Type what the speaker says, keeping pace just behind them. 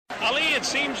Ali, it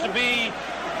seems to be,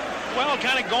 well,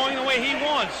 kind of going the way he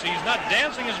wants. He's not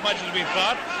dancing as much as we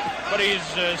thought, but he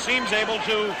seems able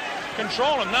to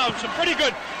control him. Now, it's a pretty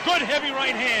good heavy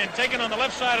right hand taken on the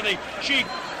left side of the cheek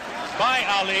by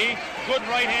Ali. Good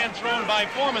right hand thrown by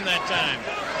Foreman that time.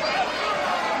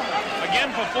 Again,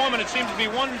 for Foreman, it seems to be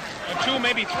one, two,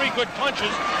 maybe three good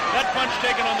punches. That punch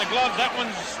taken on the gloves, that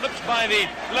one slips by the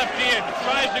left ear,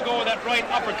 tries to go with that right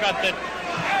uppercut that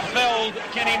felled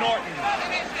Kenny Norton.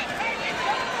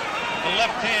 The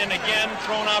left hand again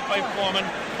thrown out by Foreman.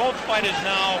 Both fighters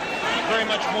now very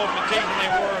much more fatigued than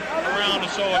they were a round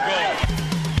or so ago.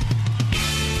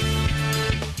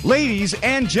 Ladies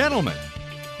and gentlemen,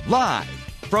 live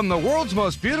from the world's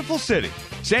most beautiful city,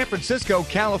 San Francisco,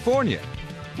 California,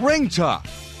 Ringtalk,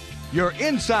 your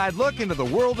inside look into the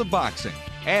world of boxing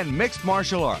and mixed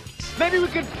martial arts. Maybe we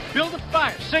could build a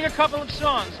fire, sing a couple of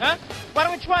songs, huh? Why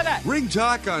don't we try that?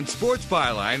 Ringtalk on Sports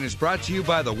Byline is brought to you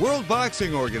by the World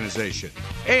Boxing Organization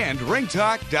and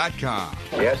ringtalk.com.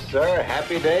 Yes, sir.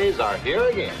 Happy days are here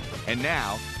again. And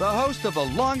now, the host of the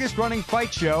longest-running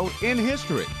fight show in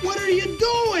history. What are you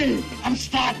doing? I'm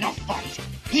starting a fight.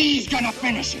 He's gonna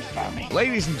finish it for me.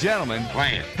 Ladies and gentlemen,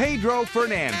 Pedro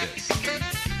Fernandez.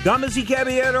 Damas y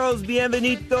caballeros,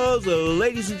 bienvenidos.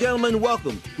 Ladies and gentlemen,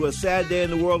 welcome to a sad day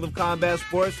in the world of combat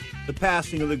sports. The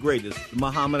passing of the greatest,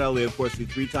 Muhammad Ali, of course, the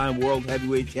three-time world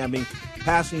heavyweight champion,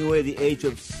 passing away at the age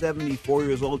of 74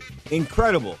 years old.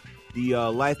 Incredible. The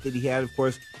life that he had, of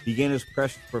course, began his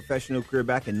professional career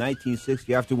back in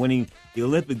 1960 after winning the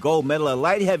Olympic gold medal at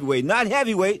light heavyweight, not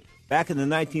heavyweight, back in the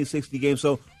 1960 games.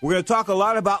 So we're going to talk a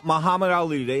lot about Muhammad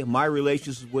Ali today. My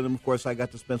relationship with him, of course, I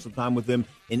got to spend some time with him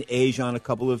in Asia on a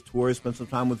couple of tours, spent some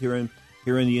time with him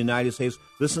here in the United States.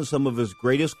 Listen to some of his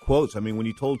greatest quotes. I mean, when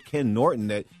he told Ken Norton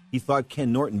that he thought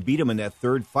Ken Norton beat him in that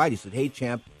third fight, he said, "Hey,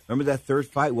 champ, remember that third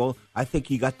fight? Well, I think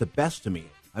he got the best of me."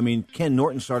 I mean, Ken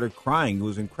Norton started crying. It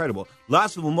was incredible.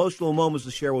 Lots of emotional moments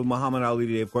to share with Muhammad Ali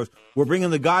today, of course. We're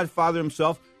bringing the Godfather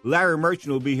himself. Larry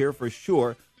Merchant will be here for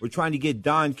sure. We're trying to get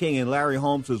Don King and Larry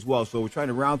Holmes as well. So we're trying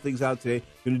to round things out today.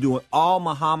 We're going to do an all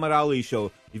Muhammad Ali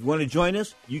show. If you want to join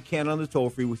us, you can on the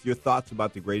toll-free with your thoughts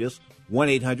about the greatest.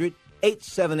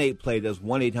 1-800-878-PLAY. That's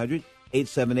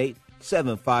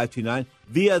 1-800-878-7529.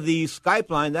 Via the Skype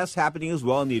line, that's happening as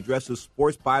well. And the address is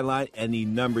Sports Byline and the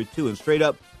number 2. And straight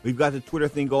up, we've got the Twitter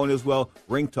thing going as well.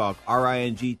 Ring Talk,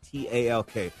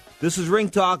 RINGTALK. This is Ring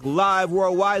Talk, live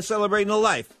worldwide, celebrating the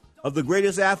life of the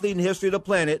greatest athlete in the history of the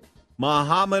planet,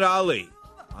 Muhammad Ali,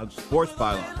 on Sports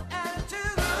Byline.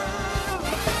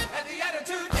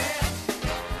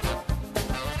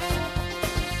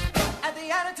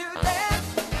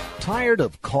 Tired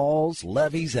of calls,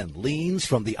 levies, and liens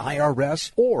from the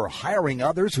IRS or hiring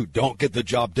others who don't get the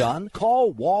job done?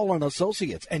 Call Wall &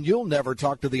 Associates and you'll never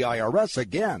talk to the IRS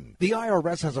again. The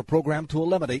IRS has a program to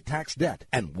eliminate tax debt,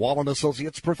 and Wall &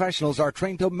 Associates professionals are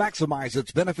trained to maximize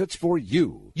its benefits for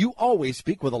you. You always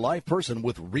speak with a live person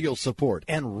with real support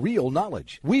and real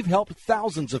knowledge. We've helped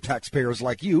thousands of taxpayers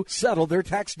like you settle their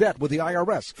tax debt with the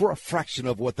IRS for a fraction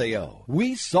of what they owe.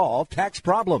 We solve tax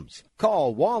problems.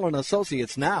 Call Wall &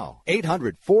 Associates now,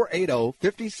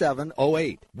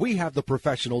 800-480-5708. We have the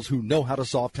professionals who know how to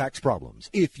solve tax problems.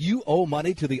 If you owe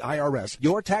money to the IRS,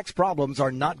 your tax problems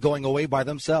are not going away by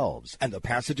themselves, and the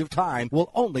passage of time will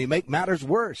only make matters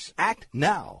worse. Act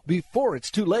now, before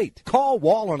it's too late. Call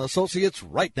Wall & Associates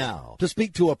right now to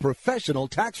speak to a professional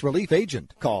tax relief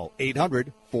agent. Call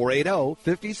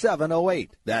 800-480-5708.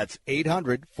 That's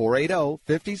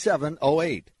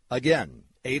 800-480-5708. Again,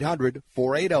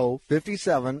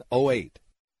 800-480-5708.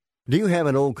 Do you have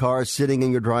an old car sitting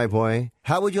in your driveway?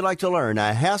 How would you like to learn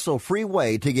a hassle-free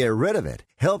way to get rid of it,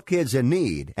 help kids in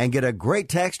need, and get a great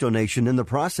tax donation in the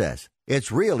process?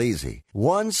 It's real easy.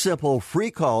 One simple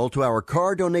free call to our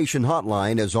car donation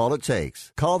hotline is all it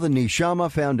takes. Call the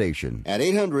Neshama Foundation at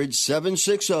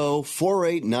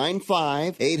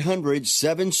 800-760-4895,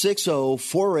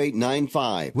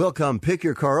 800-760-4895. We'll come pick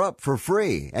your car up for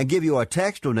free and give you a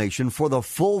tax donation for the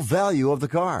full value of the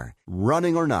car,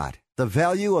 running or not. The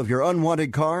value of your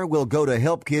unwanted car will go to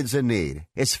help kids in need.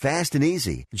 It's fast and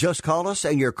easy. Just call us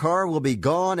and your car will be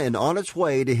gone and on its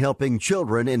way to helping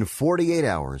children in 48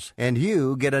 hours. And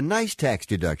you get a nice tax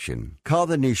deduction. Call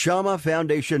the Neshama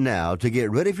Foundation now to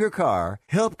get rid of your car,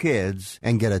 help kids,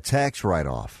 and get a tax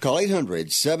write-off. Call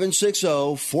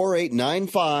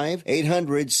 800-760-4895,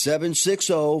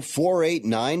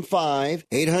 800-760-4895,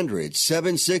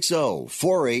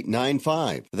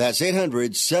 800-760-4895. That's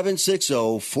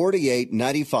 800-760-4895.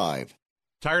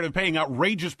 Tired of paying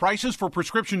outrageous prices for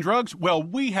prescription drugs? Well,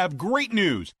 we have great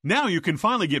news. Now you can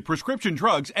finally get prescription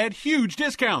drugs at huge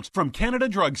discounts from Canada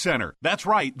Drug Center. That's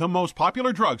right, the most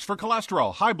popular drugs for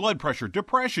cholesterol, high blood pressure,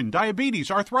 depression, diabetes,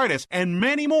 arthritis, and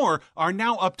many more are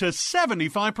now up to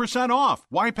 75% off.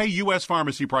 Why pay U.S.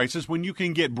 pharmacy prices when you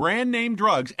can get brand name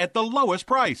drugs at the lowest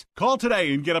price? Call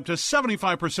today and get up to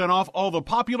 75% off all the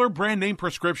popular brand name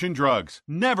prescription drugs.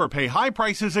 Never pay high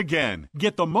prices again.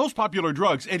 Get the most popular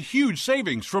drugs at huge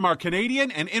savings from our Canadian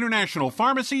and international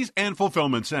pharmacies and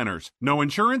fulfillment centers. No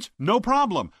insurance? No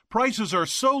problem. Prices are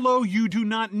so low you do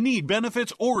not need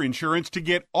benefits or insurance to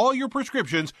get all your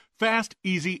prescriptions fast,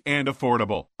 easy, and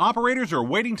affordable. Operators are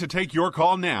waiting to take your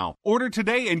call now. Order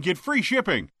today and get free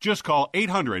shipping. Just call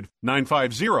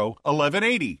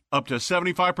 800-950-1180. Up to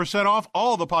 75% off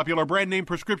all the popular brand name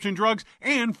prescription drugs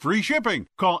and free shipping.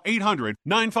 Call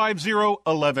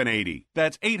 800-950-1180.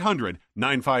 That's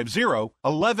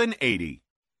 800-950-1180.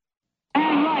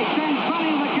 And right, then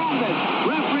running the canvas.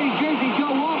 Referee Jersey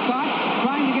Joe Walcott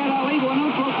trying to get Ali to a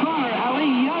neutral corner. Ali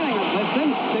yelling at Liston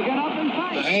to get up and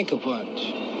fight. The anchor punch.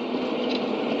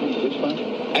 Which punch?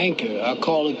 Anchor. I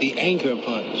call it the anchor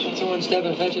punch. Did someone step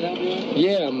and fetch it out there?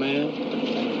 Yeah, man.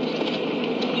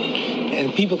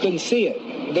 And people couldn't see it.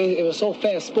 It was so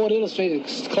fast. Sport Illustrated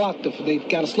clocked they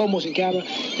got a slow motion camera.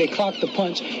 They clocked the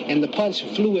punch, and the punch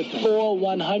flew at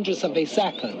 4/100ths of a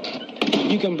second.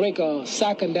 You can break a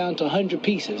second down to 100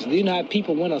 pieces. You know how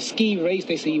people win a ski race,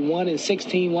 they say he won in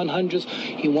 16 100ths,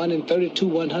 he won in 32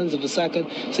 100ths of a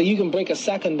second. So you can break a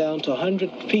second down to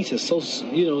 100 pieces. So,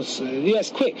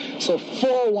 that's quick. So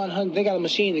 4/100, they got a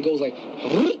machine that goes like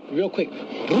real quick,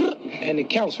 and it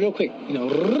counts real quick,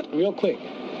 real quick.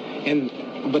 And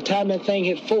by the time that thing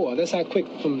hit 4, that's how quick,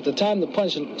 from the time the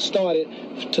punch started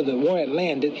to the where it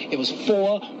landed, it was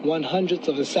 4/100ths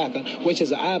of a second, which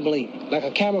is an eye blink. Like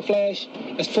a camera flash,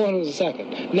 that's 400ths of a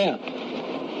second. Now,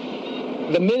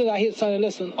 the minute I hit Sonny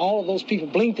Liston, all of those people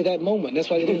blinked at that moment. That's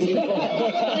why they didn't see the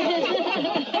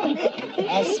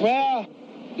I swear.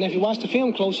 Now, if you watch the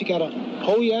film close, you got to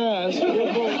hold your eyes and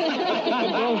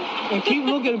keep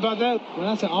looking about that. When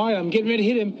I said, all right, I'm getting ready to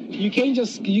hit him, you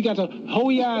got to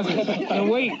hold your eyes and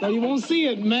wait, or you won't see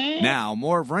it, man. Now,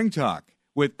 more of Ring Talk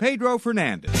with Pedro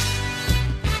Fernandez.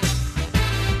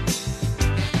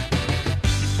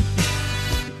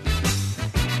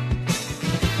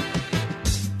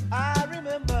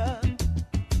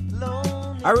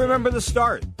 I remember the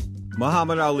start.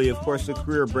 Muhammad Ali, of course, a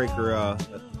career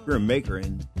maker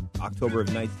in October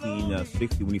of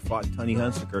 1960 when he fought Tony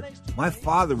Hunsaker. My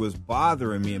father was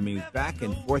bothering me. I mean, back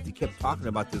and forth, he kept talking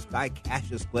about this guy,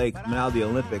 Cassius Clay, coming out of the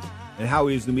Olympics and how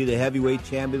he was going to be the heavyweight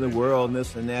champion of the world and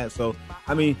this and that. So,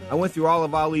 I mean, I went through all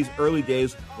of Ali's early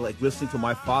days, like listening to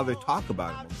my father talk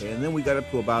about him, okay? And then we got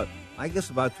up to about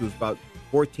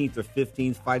 14th or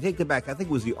 15th fight. Take it back. I think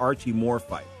it was the Archie Moore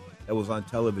fight that was on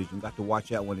television. Got to watch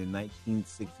that one in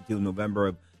 1962, November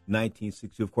of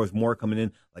 1962. Of course, Moore coming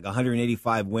in like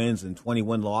 185 wins and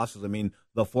 21 losses. I mean,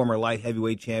 the former light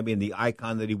heavyweight champion, the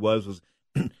icon that he was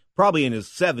probably in his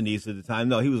 70s at the time.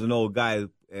 No, he was an old guy,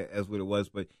 as what it was,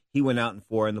 but he went out in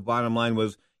 4. And the bottom line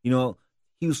was, he was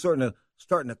starting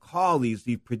to call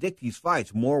predict these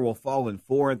fights. Moore will fall in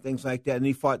 4 and things like that. And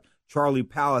he fought Charlie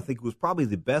Powell. I think it was probably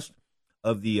the best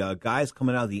of the guys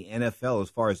coming out of the NFL as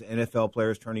far as NFL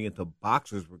players turning into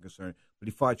boxers were concerned. But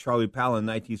he fought Charlie Powell in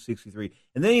 1963.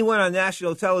 And then he went on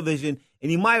national television,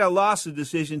 and he might have lost the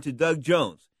decision to Doug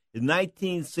Jones in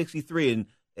 1963.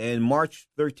 And March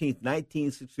 13th,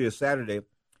 1963, a Saturday,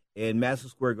 in Madison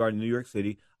Square Garden, New York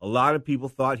City, a lot of people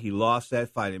thought he lost that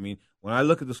fight. I mean, when I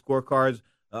look at the scorecards,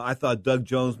 I thought Doug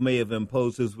Jones may have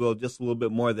imposed his will just a little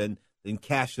bit more than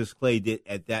Cassius Clay did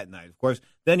at that night. Of course,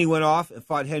 then he went off and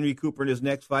fought Henry Cooper in his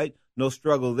next fight. No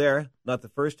struggle there, not the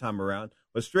first time around.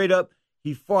 But straight up,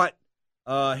 he fought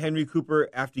Henry Cooper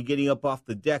after getting up off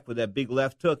the deck with that big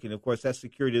left hook. And, of course, that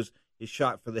secured his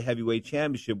shot for the heavyweight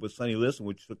championship with Sonny Liston,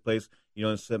 which took place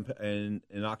in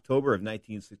October of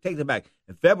 1960. Take it back.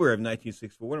 In February of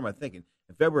 1964. What am I thinking?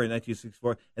 In February of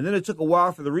 1964. And then it took a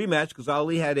while for the rematch because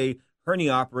Ali had a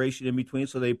hernia operation in between,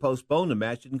 so they postponed the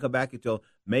match. Didn't come back until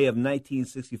May of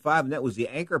 1965, and that was the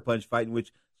anchor punch fight in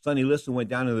which Sonny Liston went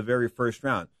down in the very first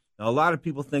round. Now, a lot of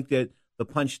people think that the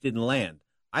punch didn't land.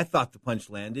 I thought the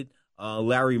punch landed.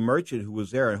 Larry Merchant, who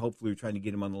was there, and hopefully we're trying to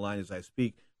get him on the line as I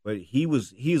speak, but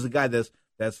he's the guy that's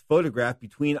photographed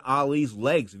between Ali's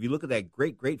legs. If you look at that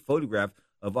great photograph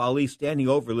of Ali standing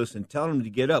over Liston, telling him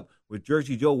to get up, with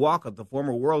Jersey Joe Walcott, the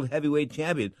former world heavyweight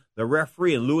champion, the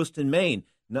referee in Lewiston, Maine.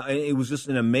 No, it was just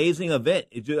an amazing event.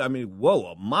 Whoa,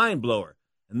 a mind blower.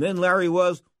 And then Larry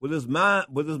was with his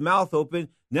mouth open.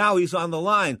 Now he's on the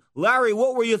line. Larry,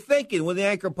 what were you thinking when the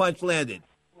anchor punch landed?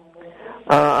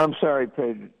 I'm sorry,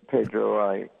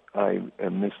 Pedro. I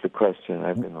missed the question.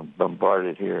 I've been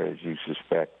bombarded here, as you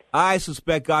suspect. I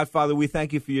suspect, Godfather, we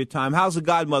thank you for your time. How's the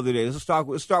Godmother Day? Let's start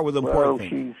with important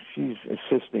things. She's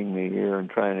assisting me here and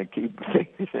trying to keep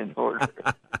things in order.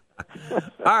 All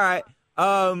right.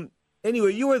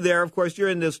 Anyway, you were there. Of course, you're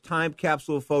in this time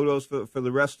capsule photos for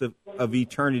the rest of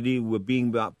eternity with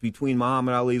being between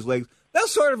Muhammad Ali's legs.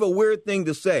 That's sort of a weird thing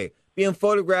to say, being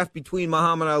photographed between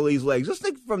Muhammad Ali's legs. Just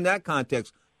think from that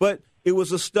context. But it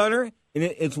was a stunner, and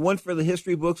it's one for the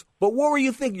history books. But what were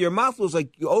you thinking? Your mouth was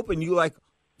like you open, you like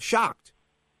shocked.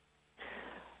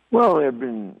 Well, there had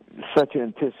been such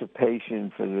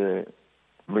anticipation for the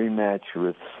rematch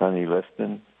with Sonny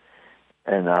Liston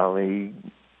and Ali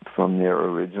from their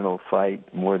original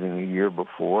fight more than a year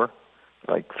before,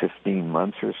 like 15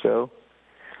 months or so.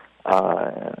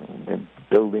 And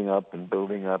building up and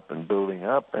building up and building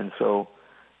up. And so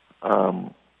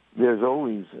there's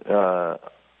always a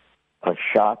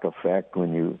shock effect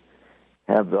when you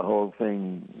have the whole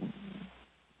thing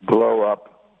blow up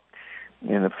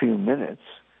in a few minutes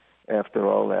after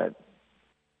all that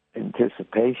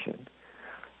anticipation.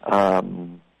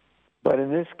 But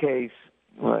in this case,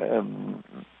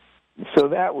 so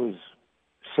that was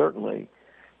certainly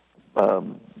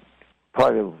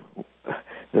part of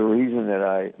the reason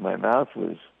that my mouth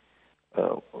was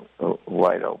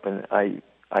wide open. I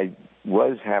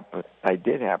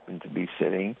did happen to be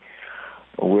sitting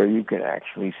where you could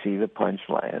actually see the punch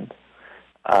land,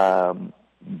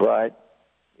 but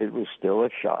it was still a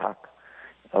shock.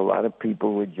 A lot of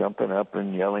people were jumping up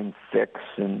and yelling "fix"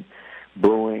 and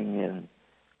booing and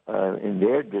in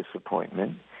their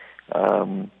disappointment.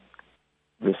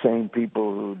 The same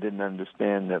people who didn't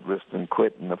understand that Liston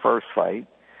quit in the first fight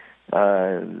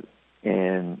and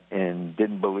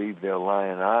didn't believe their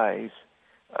lying eyes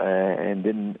and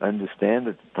didn't understand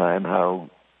at the time how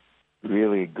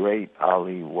really great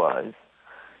Ali was.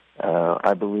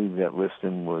 I believe that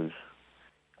Liston was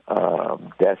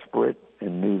desperate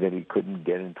and knew that he couldn't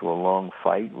get into a long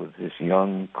fight with this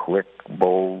young, quick,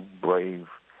 bold, brave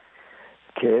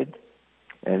kid.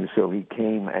 And so he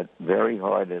came very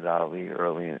hard at Ali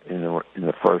early in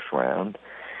the first round,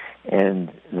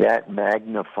 and that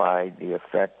magnified the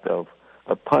effect of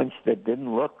a punch that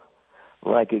didn't look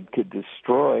like it could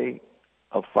destroy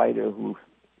a fighter who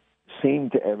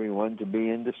seemed to everyone to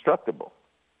be indestructible.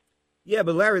 Yeah,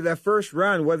 but Larry, that first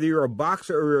round, whether you're a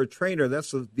boxer or you're a trainer,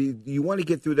 you want to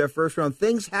get through that first round.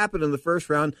 Things happen in the first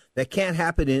round that can't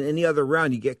happen in any other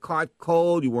round. You get caught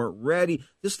cold, you weren't ready.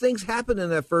 Just things happen in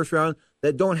that first round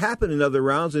that don't happen in other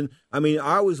rounds. And, I mean,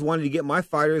 I always wanted to get my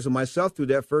fighters and myself through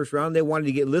that first round. They wanted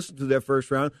to get Liston through that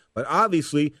first round. But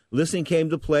obviously, Liston came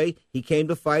to play. He came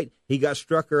to fight. He got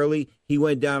struck early. He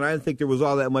went down. I didn't think there was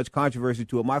all that much controversy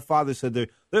to it. My father said,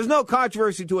 there's no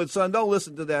controversy to it, son. Don't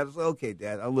listen to that. I said, okay,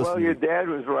 Dad, I'll listen to you. Well, your dad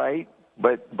was right,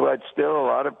 but still a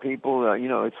lot of people,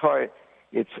 it's hard.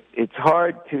 It's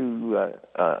hard to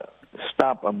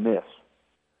stop a myth.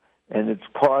 And it's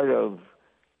part of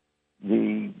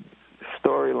the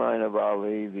storyline of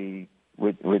Ali,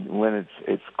 when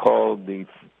it's called the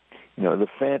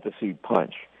fantasy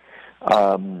punch.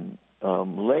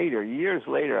 Years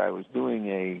later, I was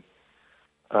doing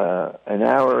an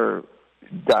hour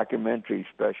documentary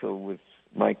special with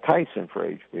Mike Tyson for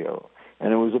HBO,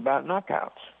 and it was about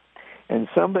knockouts. And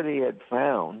somebody had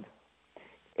found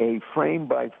a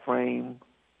frame-by-frame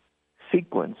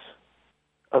sequence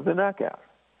of the knockout.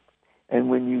 And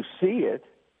when you see it,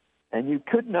 and you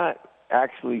could not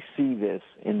actually see this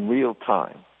in real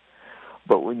time,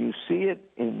 but when you see it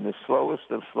in the slowest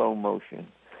of slow motion,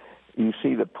 you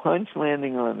see the punch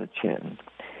landing on the chin,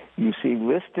 you see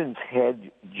Liston's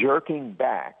head jerking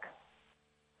back,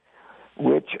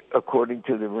 which, according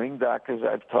to the ring doctors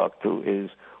I've talked to, is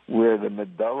where the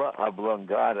medulla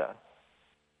oblongata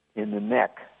in the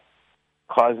neck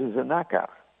causes a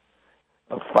knockout.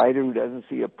 A fighter who doesn't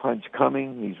see a punch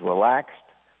coming, he's relaxed,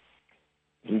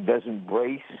 he doesn't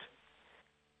brace,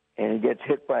 and he gets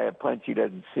hit by a punch he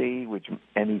doesn't see,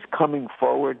 and he's coming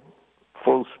forward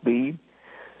full speed.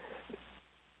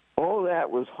 All that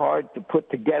was hard to put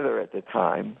together at the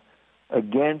time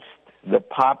against the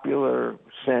popular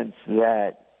sense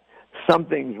that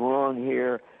something's wrong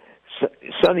here.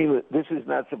 This is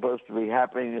not supposed to be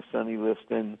happening to Sonny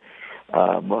Liston.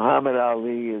 Muhammad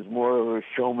Ali is more of a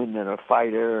showman than a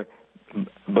fighter,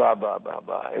 blah, blah, blah,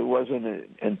 blah. It wasn't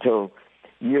until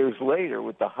years later,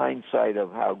 with the hindsight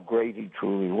of how great he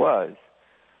truly was,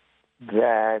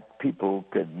 that people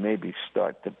could maybe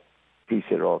start to piece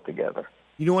it all together.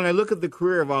 You know, when I look at the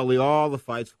career of Ali, all the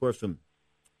fights, of course, from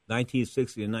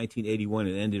 1960 and 1981,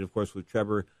 it ended, of course, with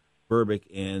Trevor Berbick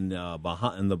and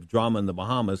the drama in the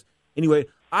Bahamas. Anyway,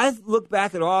 I look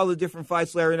back at all the different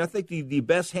fights, Larry, and I think the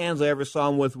best hands I ever saw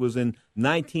him with was in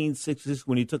 1966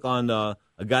 when he took on a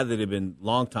guy that had been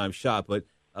long time shot. But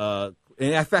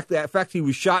in fact, he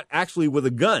was shot actually with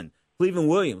a gun.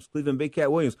 Cleveland Big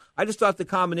Cat Williams. I just thought the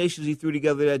combinations he threw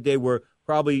together that day were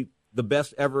probably the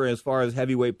best ever as far as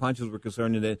heavyweight punches were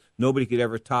concerned, and that nobody could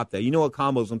ever top that. You know what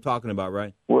combos I'm talking about,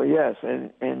 right? Well, yes,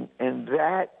 and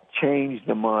that changed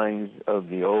the minds of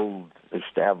the old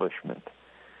establishment,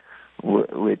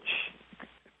 which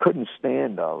couldn't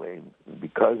stand Ali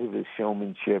because of his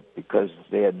showmanship, because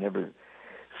they had never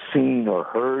seen or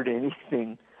heard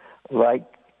anything like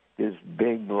this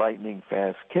big,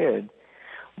 lightning-fast kid.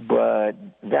 But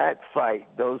that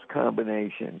fight, those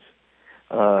combinations,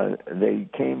 they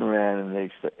came around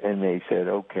and they said,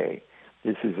 okay,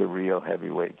 this is a real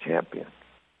heavyweight champion.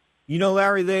 You know,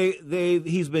 Larry,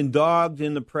 he's been dogged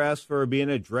in the press for being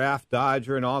a draft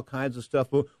dodger and all kinds of stuff.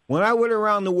 But when I went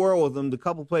around the world with him,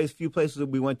 the few places that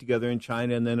we went together in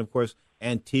China, and then, of course,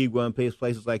 Antigua and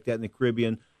places like that in the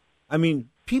Caribbean, I mean,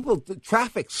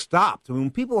 traffic stopped. I mean,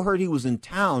 when people heard he was in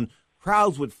town,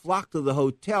 crowds would flock to the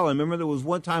hotel. I remember there was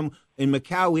one time in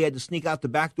Macau we had to sneak out the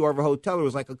back door of a hotel. There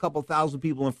was like a couple thousand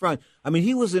people in front. I mean,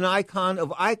 he was an icon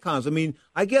of icons. I mean,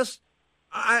 I guess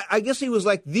he was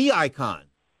like the icon.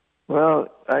 Well,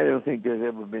 I don't think there's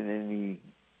ever been any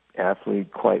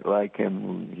athlete quite like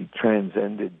him. He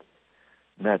transcended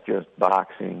not just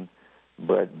boxing,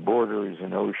 but borders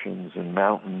and oceans and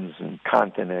mountains and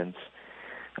continents.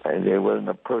 There wasn't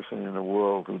a person in the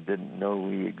world who didn't know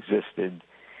he existed.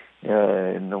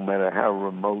 No matter how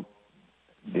remote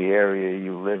the area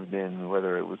you lived in,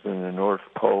 whether it was in the North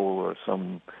Pole or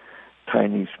some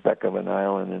tiny speck of an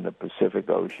island in the Pacific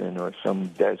Ocean or some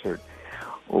desert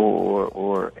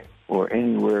or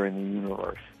anywhere in the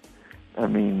universe. I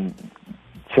mean,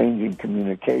 changing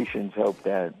communications helped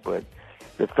that, but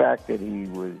the fact that he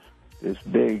was this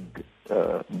big,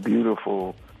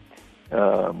 beautiful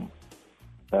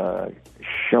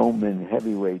showman,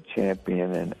 heavyweight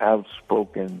champion, and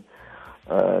outspoken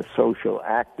social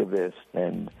activist,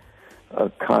 and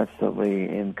constantly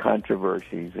in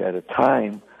controversies at a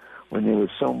time when there was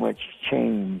so much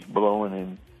change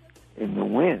blowing in the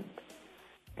wind.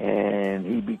 And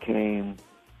he became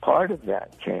part of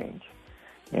that change.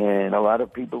 And a lot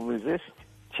of people resist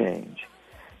change.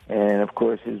 And, of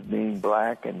course, his being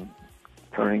black and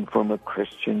turning from a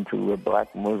Christian to a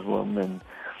black Muslim and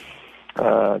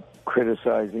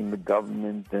criticizing the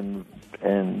government and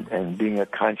being a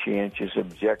conscientious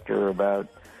objector about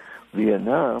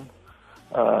Vietnam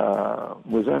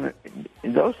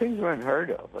those things were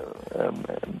unheard of.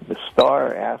 The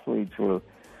star athletes were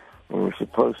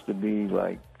supposed to be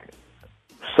like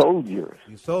soldiers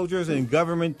and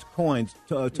government coins,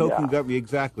 token government,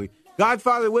 exactly.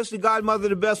 Godfather, wish the Godmother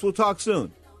the best. We'll talk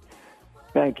soon.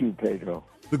 Thank you, Pedro.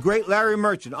 The great Larry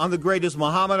Merchant on the greatest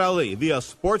Muhammad Ali via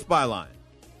Sports Byline.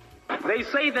 They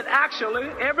say that actually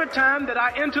every time that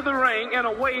I enter the ring, in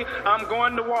a way, I'm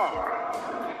going to war.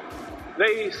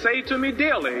 They say to me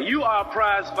daily, you are a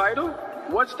prize fighter.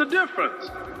 What's the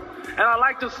difference? And I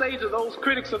like to say to those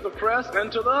critics of the press and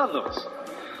to the others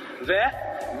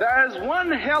that there is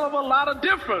one hell of a lot of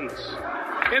difference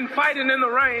in fighting in the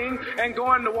ring and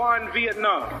going to war in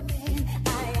Vietnam.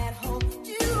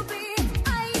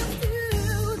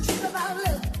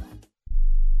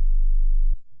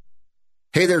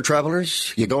 Hey there,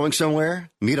 travelers. You going somewhere?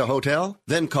 Need a hotel?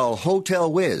 Then call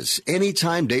Hotel Wiz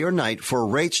anytime, day or night, for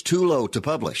rates too low to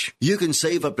publish. You can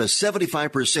save up to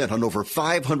 75% on over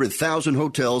 500,000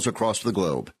 hotels across the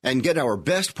globe and get our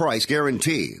best price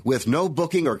guarantee with no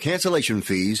booking or cancellation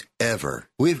fees ever.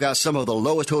 We've got some of the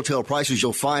lowest hotel prices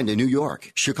you'll find in New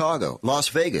York, Chicago, Las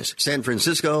Vegas, San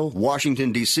Francisco,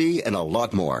 Washington, D.C., and a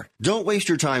lot more. Don't waste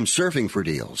your time surfing for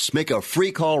deals. Make a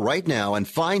free call right now and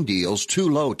find deals too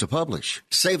low to publish.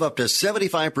 Save up to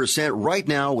 75% right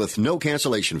now with no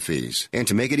cancellation fees. And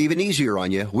to make it even easier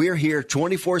on you, we're here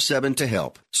 24/7 to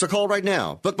help. So call right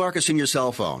now. Bookmark us in your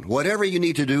cell phone. Whatever you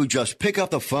need to do, just pick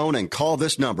up the phone and call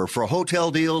this number for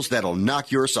hotel deals that'll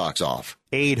knock your socks off.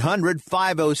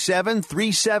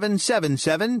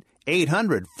 800-507-3777.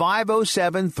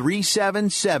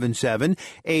 800-507-3777.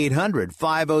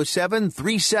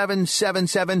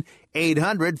 800-507-3777.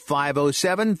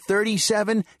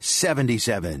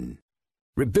 800-507-3777.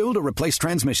 Rebuild or replace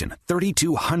transmission,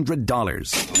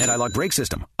 $3,200. Anti-lock brake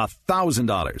system,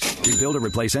 $1,000. Rebuild or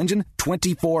replace engine,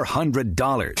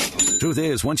 $2,400. Truth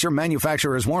is, once your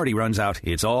manufacturer's warranty runs out,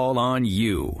 it's all on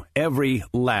you. Every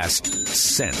last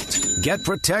cent. Get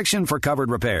protection for covered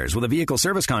repairs with a vehicle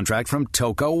service contract from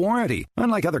Toco Warranty.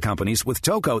 Unlike other companies, with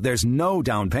Toco, there's no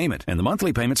down payment, and the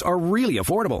monthly payments are really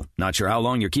affordable. Not sure how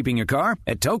long you're keeping your car?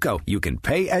 At Toco, you can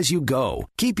pay as you go.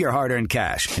 Keep your hard-earned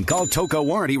cash and call Toco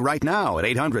Warranty right now at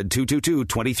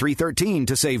 800-222-2313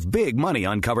 to save big money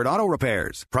on covered auto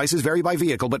repairs. Prices vary by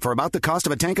vehicle, but for about the cost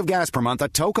of a tank of gas per month, a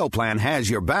Toco plan has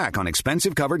your back on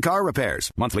expensive covered car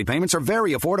repairs. Monthly payments are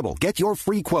very affordable. Get your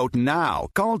free quote now.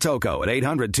 Call Toco at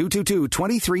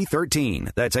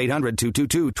 800-222-2313. That's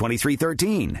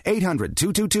 800-222-2313.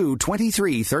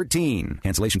 800-222-2313.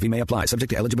 Cancellation fee may apply.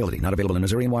 Subject to eligibility. Not available in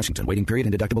Missouri and Washington. Waiting period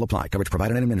and deductible apply. Coverage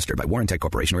provided and administered by Warrantech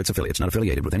Corporation or its affiliates. Not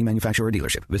affiliated with any manufacturer or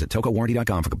dealership. Visit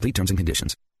TocoWarranty.com for complete terms and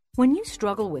conditions. When you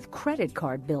struggle with credit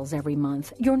card bills every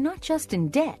month, you're not just in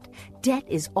debt. Debt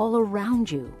is all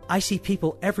around you. I see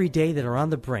people every day that are on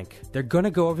the brink. They're going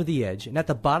to go over the edge, and at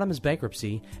the bottom is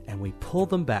bankruptcy, and we pull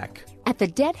them back. At the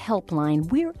Debt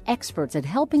Helpline, we're experts at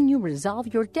helping you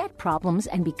resolve your debt problems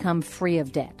and become free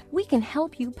of debt. We can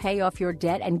help you pay off your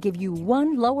debt and give you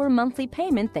one lower monthly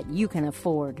payment that you can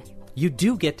afford. You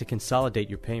do get to consolidate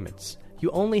your payments.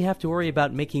 You only have to worry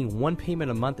about making one payment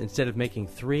a month instead of making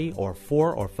 3 or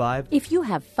 4 or 5. If you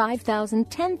have $5,000,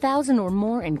 $10,000 or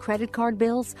more in credit card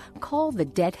bills, call the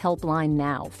Debt Helpline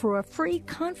now for a free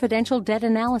confidential debt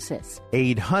analysis.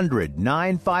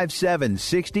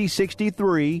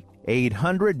 800-957-6063.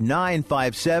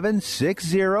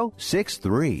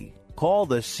 800-957-6063. Call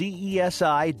the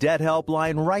CESI Debt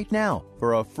Helpline right now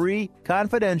for a free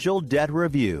confidential debt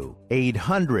review.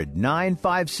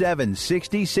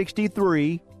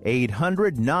 800-957-6063.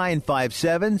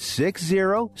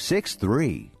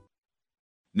 800-957-6063.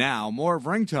 Now, more of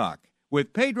Ring Talk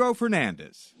with Pedro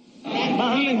Fernandez.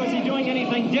 Muhammad, was he doing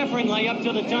anything differently up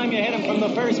to the time you hit him from the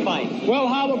first fight? Well,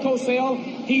 Howard Cosell,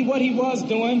 what he was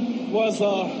doing was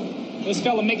this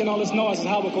fella making all this noise is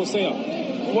Howard Cosell.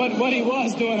 What he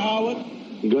was doing, Howard.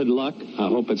 Good luck. I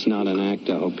hope it's not an act.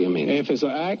 I hope you mean it. If it's an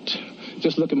act,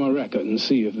 just look at my record and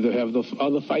see if the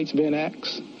other fights been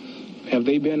acts. Have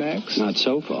they been acts? Not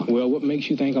so far. Well, what makes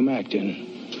you think I'm acting?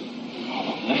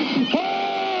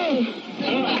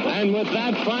 And with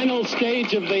that final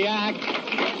stage of the act...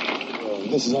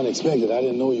 This is unexpected. I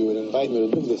didn't know you would invite me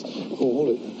to do this. Oh, hold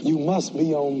it. You must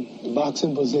be on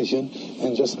boxing position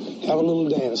and just have a little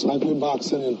dance like we're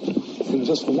boxing and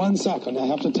just for 1 second. I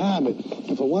have to time it.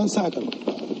 And for 1 second.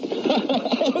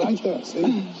 Like that,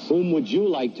 see? Whom would you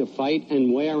like to fight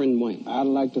and where and when? I'd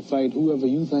like to fight whoever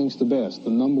you think's the best,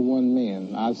 the number one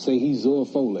man. I'd say he's Zoe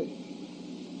Foley.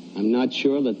 I'm not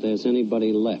sure that there's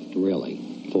anybody left, really,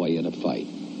 for you to fight.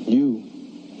 You.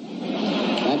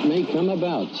 That may come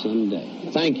about someday.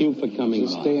 Thank you for coming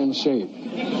by. Stay in shape.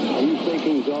 Are you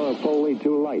taking Zora Foley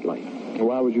too lightly?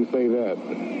 Why would you say that?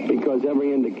 Because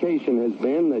every indication has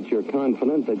been that you're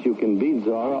confident that you can beat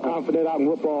Zora. I'm confident I can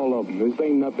whoop all of them. This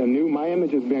ain't nothing new. My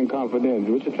image has been confident.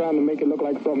 What you trying to make it look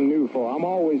like something new for? I'm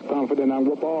always confident I can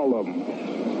whoop all of them.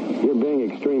 You're being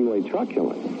extremely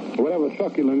truculent. Whatever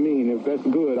truculent mean, if that's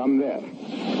good, I'm that.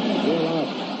 Well,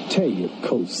 I'll tell you,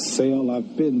 Cosell,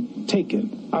 I've been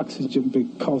taking oxygen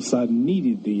because I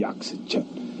needed the oxygen.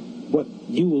 What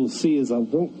you will see is I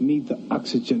won't need the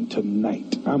oxygen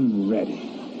tonight. I'm ready.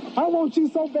 I want you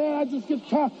so bad I just get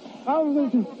tired. I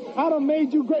done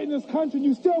made you great in this country and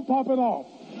you still popping off.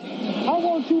 I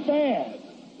want you bad.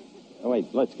 Oh,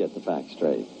 wait, let's get the facts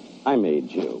straight. I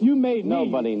made you. You made me.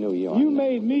 Nobody knew you. You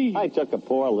made me. I took a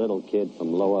poor little kid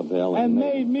from Lowerville and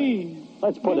made me.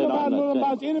 Let's put it on the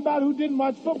table. Anybody who didn't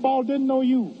watch football didn't know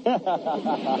you.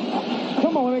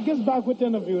 Come on, it gets back with the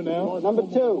interview now. Number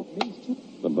 2.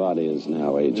 The body is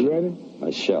now aging. You ready?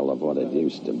 A shell of what it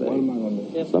used to be. What am I going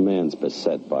to do? The man's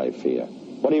beset by fear.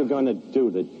 What are you going to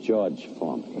do to George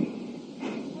for me?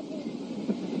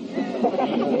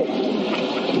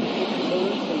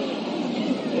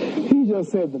 He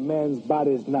just said the man's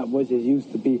body is not what it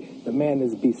used to be. The man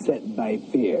is beset by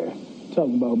fear.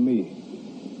 Talking about me.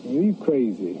 You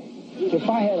crazy. If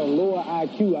I had a lower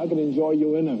IQ, I could enjoy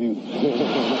your interview.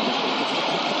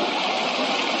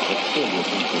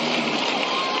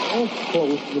 Of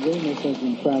course, there ain't no sense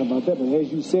in crying about that, but as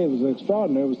you said, it was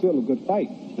extraordinary. It was still a good fight.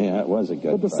 Yeah, it was a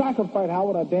good fight. But the fight. soccer fight,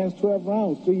 Howard, I danced 12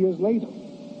 rounds 3 years later.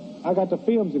 I got the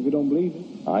films if you don't believe it.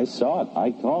 I saw it.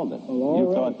 I called it. Well,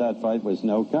 you thought that fight was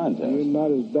no contest. You're not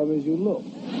as dumb as you look.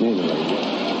 Neither are you.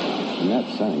 And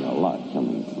that's saying a lot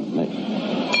coming from me.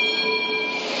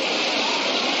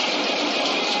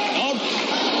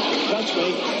 That's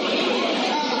me.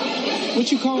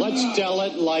 What you call Let's tell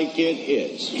it like it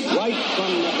is, right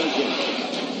from the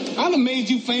beginning. I done made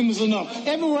you famous enough.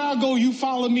 Everywhere I go, you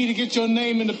follow me to get your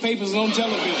name in the papers and on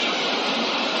television.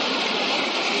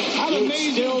 You'd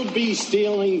still be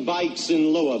stealing bikes in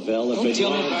Louisville if it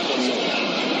weren't for me.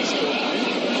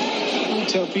 Don't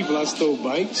tell people I stole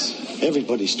bikes.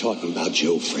 Everybody's talking about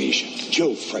Joe Frazier.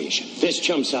 Joe Frazier. There's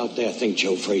chumps out there think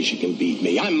Joe Frazier can beat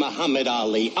me. I'm Muhammad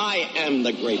Ali. I am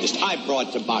the greatest. I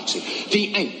brought to boxing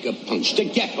the anchor punch, the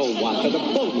ghetto whopper, the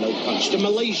bull-no punch, the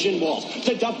Malaysian waltz,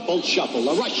 the double shuffle,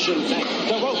 the Russian tank,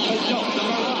 the rope-a-dope, the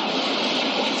mirage.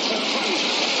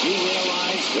 You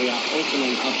realize we are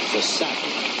opening up the saddle.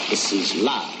 This is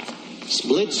live.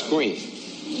 Split screen.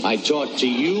 I talk to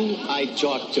you, I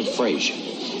talk to Frazier.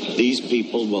 These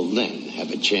people will then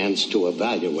have a chance to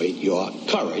evaluate your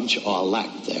courage or lack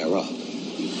thereof.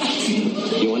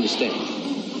 You understand?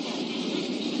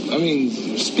 I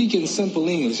mean, speaking simple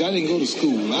English, I didn't go to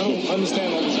school. I don't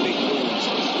understand all these big words.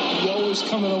 You're always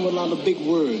coming up with a lot of big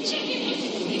words.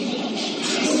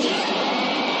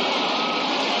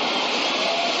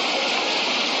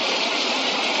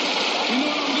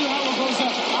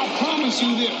 I promise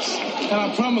you this, and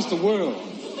I promise the world.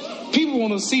 People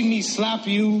want to see me slap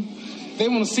you. They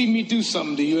want to see me do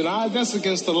something to you, and that's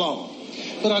against the law.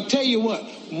 But I tell you what,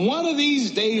 one of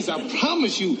these days, I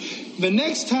promise you, the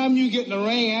next time you get in the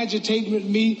ring agitating with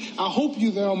me, I hope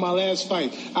you're there on my last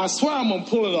fight. I swear I'm going to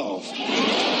pull it off.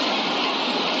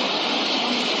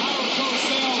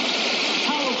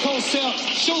 Howard Cosell,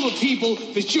 show the people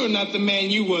that you're not the man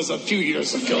you was a few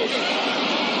years ago.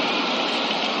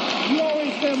 You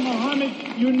always said, Muhammad,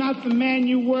 you're not the man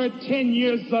you were 10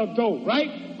 years ago,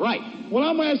 right? Right. Well,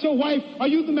 I'm going to ask your wife, are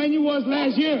you the man you was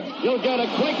last year? You'll get a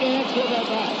quick answer to that.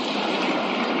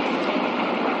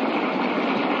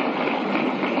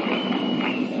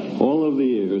 All of the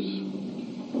years,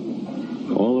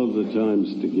 all of the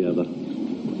times together,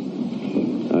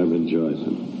 I've enjoyed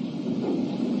them.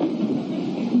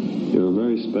 You're a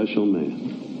very special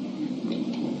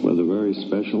man with a very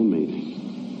special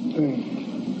meaning. Thank you.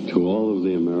 To all of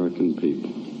the American people,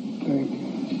 Thank you.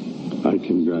 I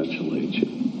congratulate you.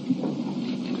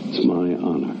 It's my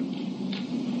honor.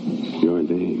 Your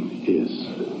name is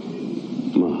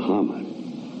Muhammad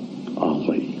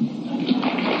Ali.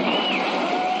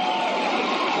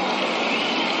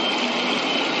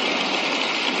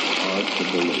 Hard to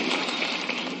believe.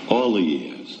 All the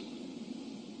years,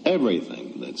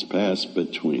 everything that's passed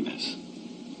between us.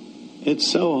 It's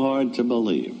so hard to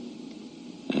believe.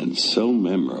 And so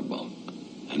memorable.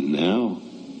 And now,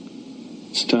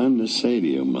 it's time to say to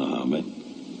you, Muhammad,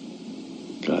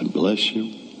 God bless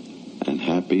you, and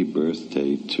happy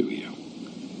birthday to you.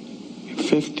 You're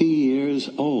 50 years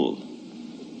old.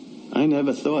 I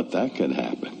never thought that could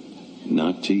happen.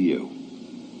 Not to you.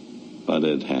 But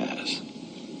it has.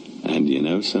 And you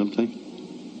know something?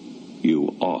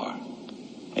 You are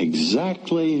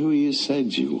exactly who you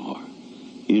said you are.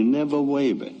 You never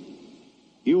wavered.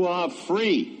 You are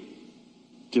free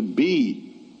to be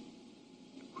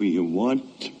who you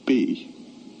want to be.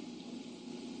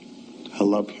 I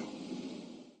love you.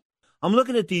 I'm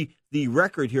looking at the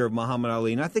record here of Muhammad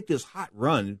Ali, and I think this hot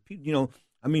run,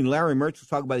 Larry Mertz was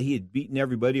talking about he had beaten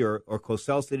everybody, or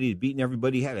Cosell said he had beaten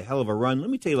everybody. He had a hell of a run. Let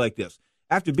me tell you like this.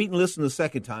 After beating Liston the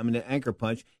second time in the anchor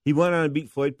punch, he went on to beat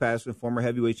Floyd Patterson, former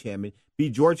heavyweight champion,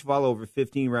 beat George Vallo over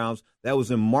 15 rounds. That was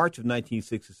in March of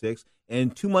 1966.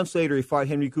 And 2 months later, he fought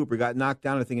Henry Cooper, got knocked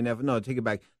down, I think, no, take it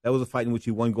back. That was a fight in which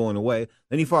he won going away.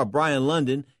 Then he fought Brian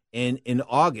London in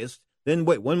August. Then,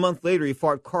 1 month later, he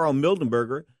fought Carl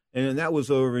Mildenberger, and that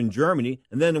was over in Germany.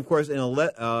 And then, of course, in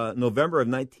November of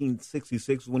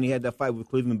 1966, when he had that fight with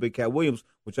Cleveland Big Cat Williams,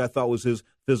 which I thought was his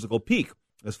physical peak,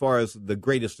 as far as the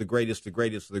greatest.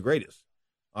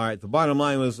 All right, the bottom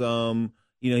line was,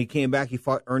 he came back, he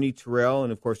fought Ernie Terrell,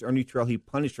 and, of course, he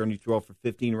punished Ernie Terrell for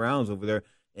 15 rounds over there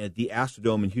at the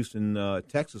Astrodome in Houston,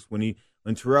 Texas, when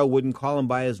Terrell wouldn't call him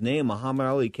by his name. Muhammad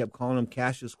Ali kept calling him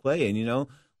Cassius Clay, and,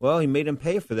 he made him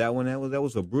pay for that one. That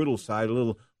was a brutal side, a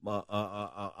little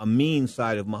a mean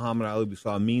side of Muhammad Ali. We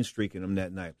saw a mean streak in him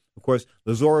that night. Of course,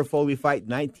 the Zora Foley fight,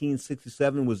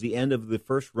 1967, was the end of the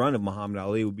first run of Muhammad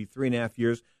Ali. It would be 3.5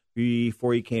 years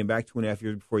before he came back, 2.5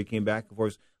 years before he came back. Of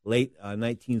course, late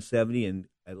 1970 in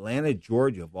Atlanta,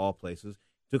 Georgia, of all places.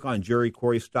 Took on Jerry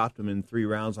Corey, stopped him in 3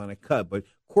 rounds on a cut. But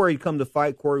Corey had come to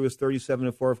fight. Corey was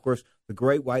 37-4, of course, the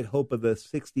great white hope of the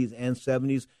 60s and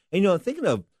 70s. And, thinking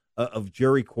of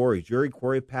Jerry Corey. Jerry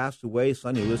Corey passed away.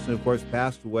 Sonny Liston, of course,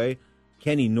 passed away.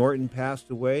 Kenny Norton passed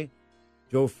away.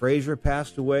 Joe Frazier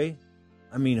passed away.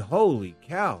 I mean, holy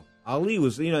cow. Ali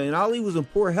was, and Ali was in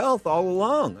poor health all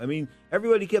along. I mean,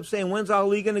 everybody kept saying, when's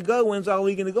Ali going to go? When's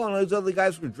Ali going to go? And all those other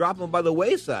guys were dropping by the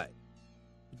wayside.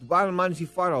 the bottom line is he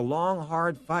fought a long,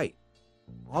 hard fight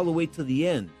all the way to the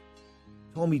end.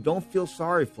 He told me, don't feel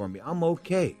sorry for me. I'm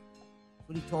okay. That's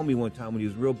what he told me one time when he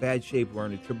was in real bad shape. We were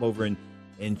on a trip over in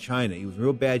China. He was in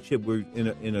real bad shape. We were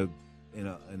in a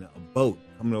boat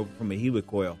coming over from a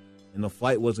helicoil, and the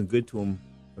flight wasn't good to him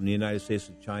from the United States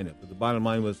to China. But the bottom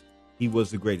line was he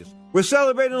was the greatest. We're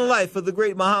celebrating the life of the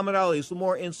great Muhammad Ali. Some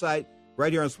more insight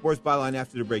right here on Sports Byline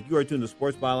after the break. You are tuned to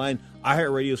Sports Byline,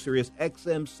 iHeartRadio, Sirius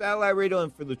XM, Satellite Radio,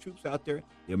 and for the troops out there,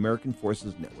 the American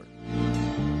Forces Network.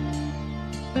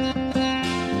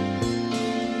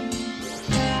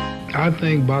 I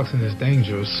think boxing is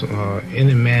dangerous.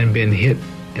 Any man being hit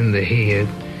in the head,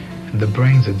 the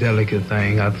brain's a delicate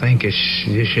thing. I think it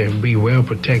should be well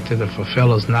protected. If a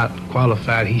fellow's not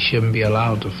qualified, he shouldn't be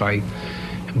allowed to fight.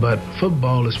 But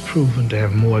football is proven to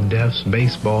have more deaths.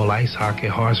 Baseball, ice hockey,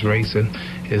 horse racing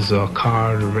is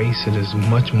car racing is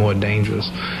much more dangerous.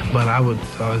 But I would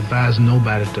advise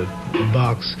nobody to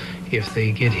box if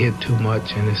they get hit too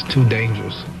much and it's too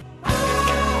dangerous. Would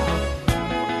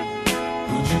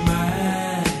you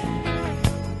mind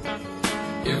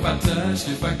if I touched,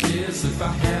 if I kissed, if I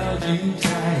held you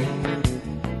tight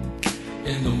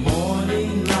in the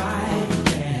morning light?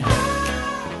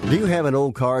 Do you have an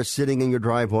old car sitting in your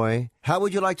driveway? How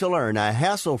would you like to learn a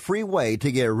hassle-free way to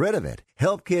get rid of it,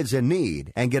 help kids in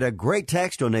need, and get a great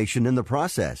tax donation in the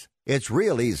process? It's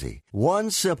real easy. One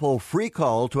simple free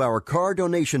call to our car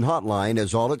donation hotline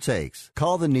is all it takes.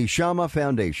 Call the Neshama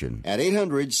Foundation at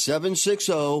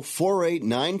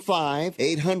 800-760-4895,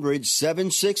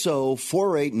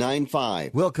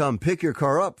 800-760-4895. We'll come pick your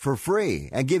car up for free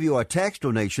and give you a tax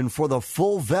donation for the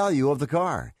full value of the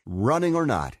car, running or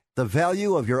not. The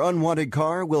value of your unwanted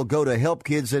car will go to help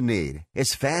kids in need.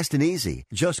 It's fast and easy.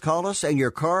 Just call us and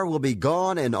your car will be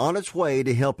gone and on its way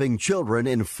to helping children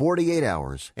in 48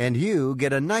 hours. And you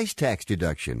get a nice tax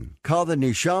deduction. Call the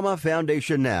Neshama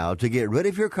Foundation now to get rid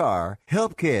of your car,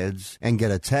 help kids, and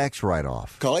get a tax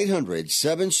write-off. Call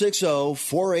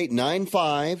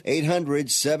 800-760-4895,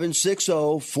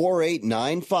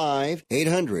 800-760-4895,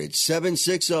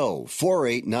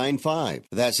 800-760-4895.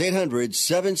 That's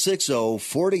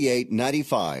 800-760-4895.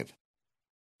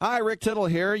 Hi, Rick Tittle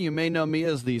here. You may know me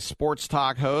as the Sports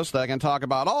Talk host that can talk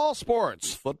about all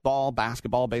sports: football,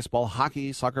 basketball, baseball,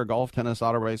 hockey, soccer, golf, tennis,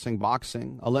 auto racing,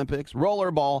 boxing, Olympics,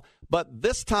 rollerball. But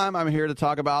this time I'm here to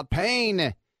talk about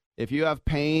pain. If you have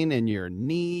pain in your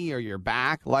knee or your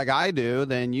back like I do,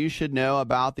 then you should know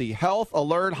about the Health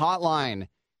Alert Hotline.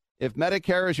 If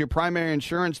Medicare is your primary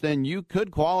insurance, then you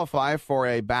could qualify for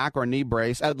a back or knee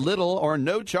brace at little or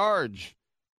no charge.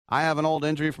 I have an old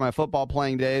injury from my football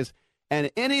playing days, and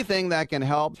anything that can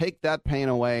help take that pain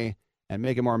away and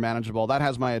make it more manageable, that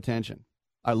has my attention.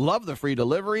 I love the free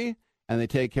delivery, and they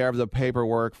take care of the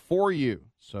paperwork for you.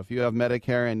 So if you have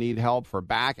Medicare and need help for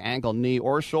back, ankle, knee,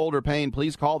 or shoulder pain,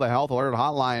 please call the Health Alert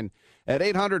Hotline at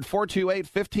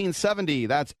 800-428-1570.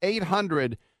 That's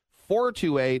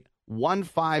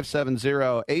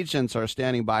 800-428-1570. Agents are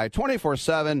standing by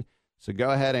 24/7, so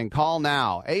go ahead and call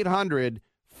now.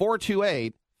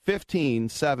 800-428-1570.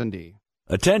 1570.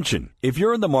 Attention! If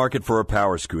you're in the market for a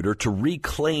power scooter to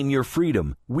reclaim your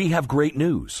freedom, we have great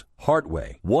news.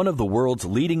 Hartway, one of the world's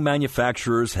leading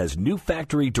manufacturers, has new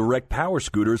factory direct power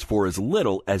scooters for as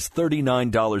little as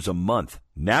 $39 a month.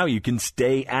 Now you can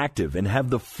stay active and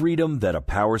have the freedom that a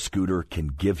power scooter can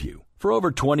give you. For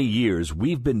over 20 years,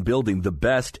 we've been building the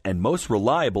best and most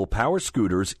reliable power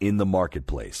scooters in the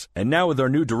marketplace. And now with our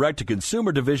new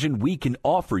direct-to-consumer division, we can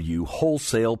offer you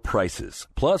wholesale prices.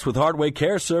 Plus, with Hardway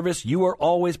Care Service, you are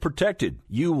always protected.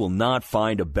 You will not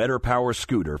find a better power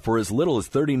scooter for as little as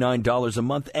 $39 a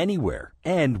month anywhere.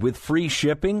 And with free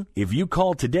shipping, if you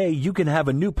call today, you can have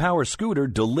a new power scooter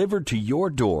delivered to your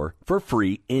door for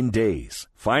free in days.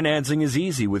 Financing is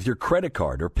easy with your credit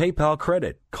card or PayPal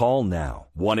credit. Call now.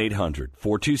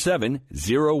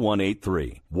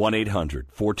 1-800-427-0183.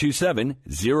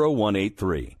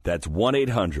 1-800-427-0183. That's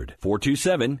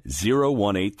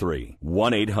 1-800-427-0183.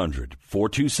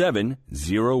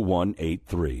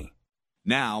 1-800-427-0183.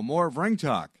 Now, more of Ring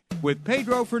Talk with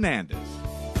Pedro Fernandez.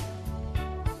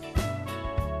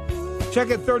 Check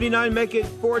it 39, make it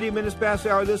 40 minutes past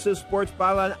the hour. This is Sports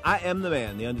Byline. I am the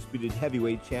man, the undisputed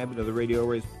heavyweight champion of the radio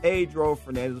race, Pedro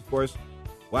Fernandez, of course.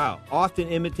 Wow, often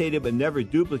imitated but never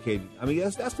duplicated. I mean,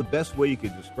 that's the best way you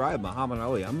could describe Muhammad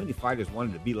Ali. How many fighters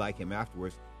wanted to be like him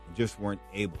afterwards and just weren't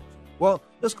able to? Well,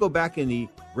 let's go back in the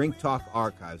Ring Talk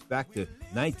archives, back to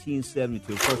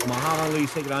 1972. Of course, Muhammad Ali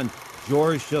is taking on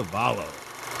George Chuvalo.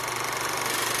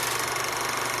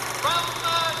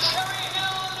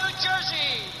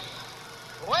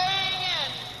 Weighing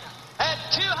in at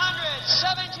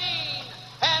 217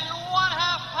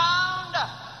 1/2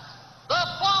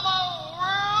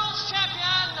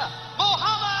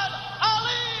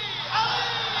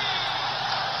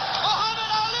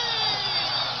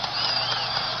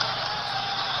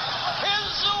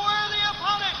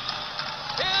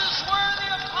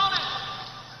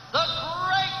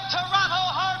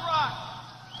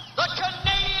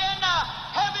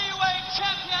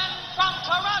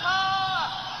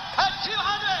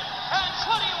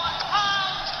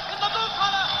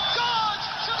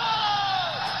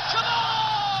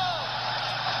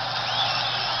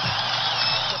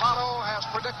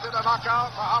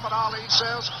 knockout. Muhammad Ali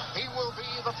says he will be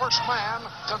the first man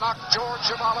to knock George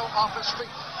Chuvalo off his feet.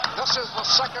 This is the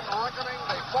second reckoning.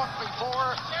 They fought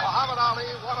before. Muhammad Ali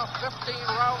won a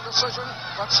 15-round decision,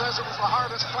 but says it was the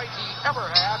hardest fight he ever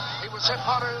had. He was hit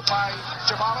harder by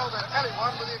Chuvalo than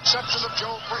anyone, with the exception of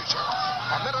Joe Frazier.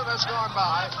 A minute has gone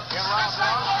by in round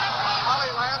one.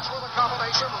 Ali lands with a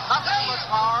combination with not too much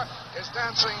power, is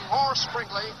dancing more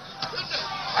springly,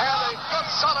 and a good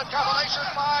solid combination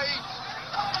by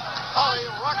Ali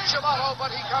rocked Chuvalo,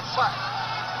 but he comes back.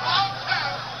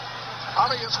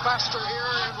 Ali is faster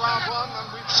here in round one than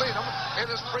we've seen him in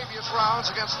his previous rounds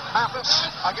against Mathis,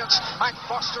 against Mike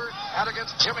Foster, and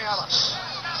against Jimmy Ellis.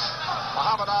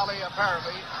 Muhammad Ali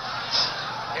apparently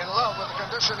in love with the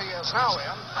condition he is now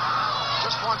in,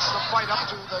 just wants to fight up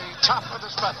to the top of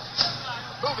his medal,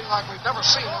 moving like we've never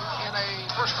seen him in a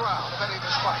first round of any of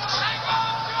his fights.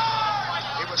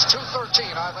 He was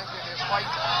 213, I think, in his fight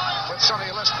with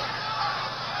Sonny Liston.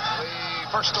 The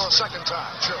first or second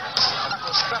time, sure. And that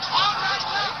was best.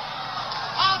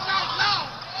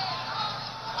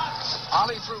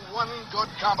 Ali threw one good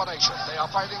combination. They are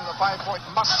fighting the 5-point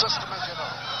must system, as you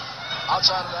know.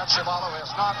 Outside of that, Chuvalo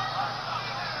has not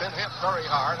been hit very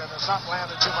hard and has not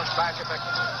landed too much back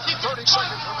effectively. 30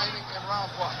 seconds remaining in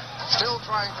round one. Still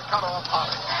trying to cut off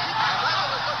Ali. And that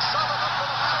was a good shot up to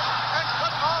the mat. And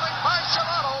good bowling by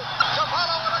Chuvalo.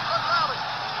 Chuvalo with a good rally.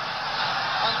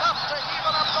 Enough to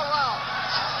even up the round.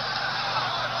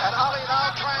 And Ali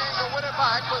now trying to win it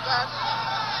back with that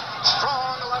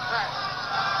strong left hand.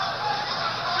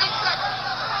 3 seconds.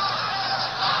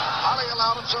 Ali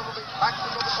allowed himself to be backed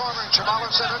into the corner, and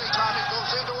Chuvalo said anytime he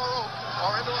goes into a rope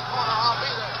or into a corner, I'll be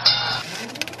there.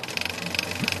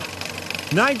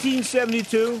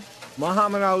 1972,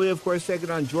 Muhammad Ali, of course, taking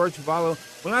on George Chuvalo.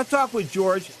 When I talked with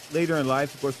George later in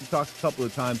life, of course, we talked a couple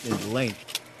of times in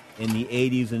length in the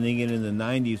 80s and again in the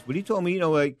 90s, but he told me,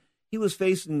 he was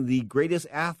facing the greatest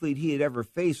athlete he had ever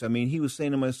faced. I mean, he was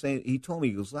saying to me, he told me,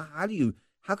 he goes,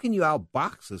 how can you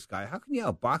outbox this guy? How can you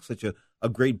outbox such a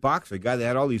great boxer, a guy that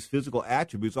had all these physical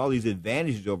attributes, all these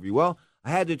advantages over you? Well, I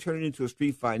had to turn it into a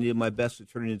street fight, and did my best to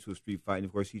turn it into a street fight, and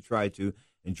of course he tried to,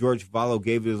 and George Chuvalo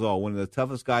gave it his all. One of the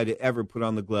toughest guys to ever put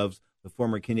on the gloves, the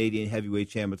former Canadian heavyweight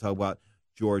champion. Talk about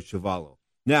George Chuvalo.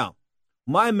 Now,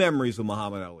 my memories of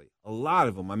Muhammad Ali, a lot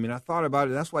of them. I mean, I thought about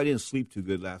it. That's why I didn't sleep too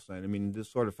good last night. I mean,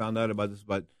 just sort of found out about this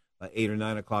about 8 or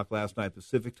 9 o'clock last night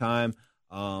Pacific time.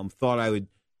 Thought I would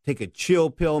take a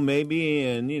chill pill maybe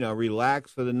and,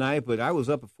 relax for the night. But I was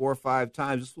up 4 or 5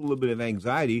 times, just a little bit of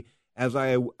anxiety as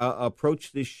I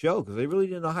approached this show because I really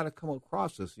didn't know how to come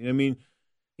across this. We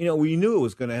knew it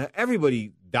was going to,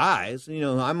 everybody dies.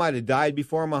 I might have died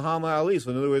before Muhammad Ali. So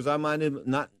in other words, I might have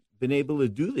not been able to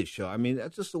do this show. I mean,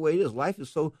 that's just the way it is. Life is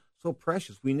so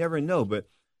precious. We never know. But,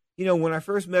 when I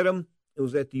first met him, it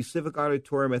was at the Civic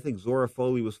Auditorium. I think Zora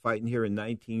Foley was fighting here in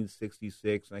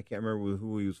 1966. And I can't remember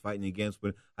who he was fighting against,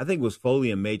 but I think it was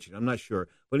Foley and Machen. I'm not sure.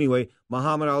 But anyway,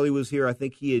 Muhammad Ali was here. I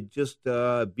think he had just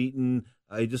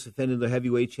he just defended the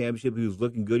heavyweight championship. He was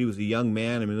looking good. He was a young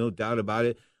man. I mean, no doubt about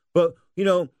it. But,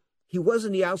 he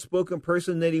wasn't the outspoken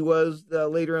person that he was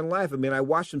later in life. I mean, I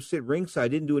watched him sit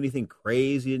ringside. Didn't do anything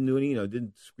crazy. Didn't do any,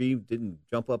 didn't scream, didn't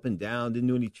jump up and down, didn't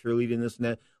do any cheerleading, this and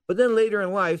that. But then later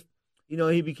in life,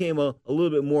 he became a little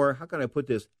bit more, how can I put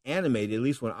this, animated, at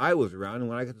least when I was around. And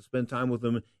when I got to spend time with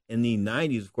him in the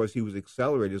 90s, of course, he was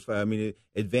accelerated. So, I mean, it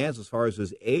advanced as far as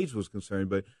his age was concerned.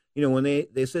 But, when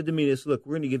they said to me this, look,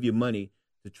 we're going to give you money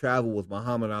to travel with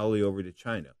Muhammad Ali over to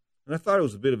China. And I thought it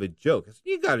was a bit of a joke. I said,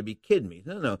 you got to be kidding me.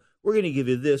 No, we're going to give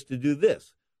you this to do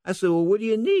this. I said, well, what do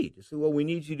you need? I said, well, we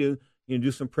need you to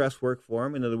do some press work for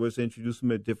him. In other words, introduce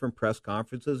him at different press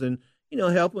conferences and,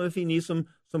 help him if he needs some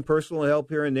personal help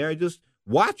here and there. Just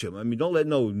watch him. I mean, don't let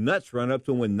no nuts run up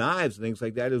to him with knives and things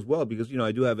like that as well because,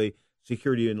 I do have a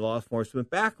security and law enforcement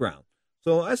background.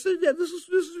 So I said, yeah, this is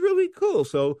really cool.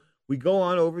 So we go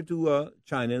on over to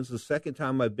China. It's the second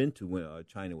time I've been to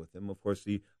China with him. Of course,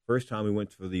 the first time we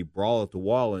went for the Brawl at the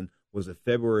Wall and was in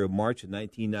February of March of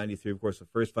 1993. Of course, the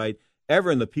first fight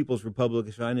ever in the People's Republic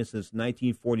of China since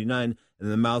 1949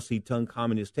 and the Mao Zedong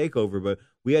communist takeover. But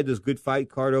we had this good fight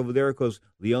card over there because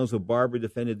Leonzo Barber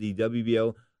defended the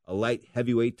WBO light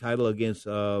heavyweight title against,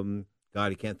 God,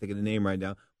 I can't think of the name right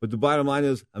now. But the bottom line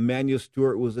is Emmanuel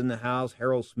Stewart was in the house.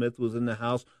 Harold Smith was in the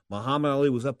house. Muhammad Ali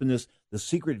was up in this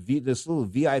little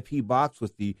VIP box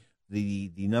with the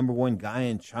number one guy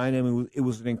in China. I mean, it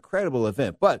was an incredible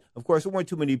event. But, of course, there weren't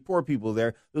too many poor people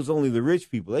there. There was only the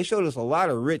rich people. They showed us a lot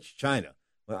of rich China.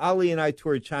 When Ali and I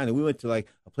toured China, we went to, a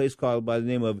place called by the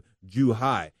name of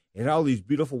Zhuhai. It had all these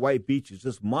beautiful white beaches,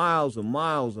 just miles and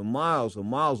miles and miles and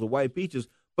miles of white beaches.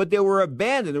 but they were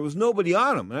abandoned. There was nobody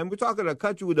on them. And we're talking a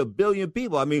country with 1 billion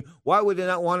people. I mean, why would they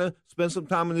not want to spend some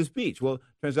time on this beach? Well, it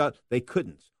turns out they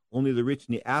couldn't. Only the rich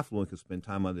and the affluent could spend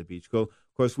time on the beach. Of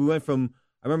course, I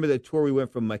remember that tour, we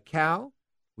went from Macau,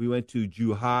 we went to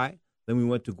Zhuhai, then we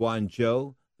went to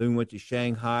Guangzhou, then we went to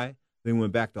Shanghai, then we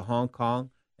went back to Hong Kong,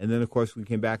 and then, of course, we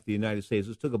came back to the United States.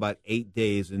 This took about 8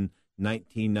 days in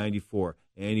 1994,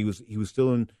 and he was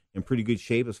still in pretty good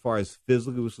shape as far as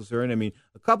physically was concerned. I mean,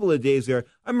 a couple of days there,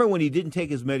 I remember when he didn't take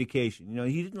his medication. You know,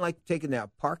 he didn't like taking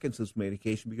that Parkinson's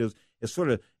medication because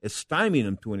it stymied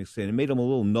him to an extent. It made him a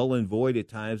little null and void at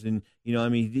times, and, you know, I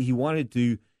mean, he wanted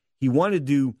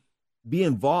to be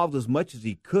involved as much as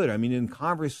he could. I mean, in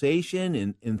conversation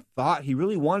and in thought, he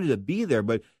really wanted to be there,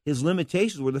 but his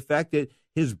limitations were the fact that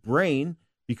his brain,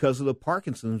 because of the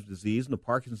Parkinson's disease and the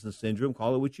Parkinson's syndrome,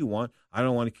 call it what you want. I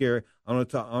don't want to care. I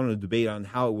don't want to debate on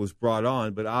how it was brought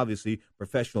on, but obviously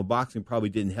professional boxing probably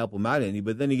didn't help him out any.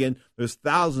 But then again, there's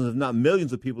thousands, if not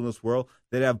millions of people in this world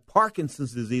that have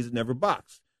Parkinson's disease and never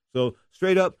boxed. So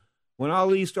straight up, when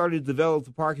Ali started to develop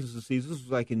the Parkinson's disease, this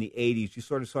was like in the 80s. You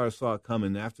sort of saw it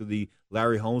coming after the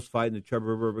Larry Holmes fight and the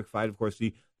Trevor Berbick fight. Of course,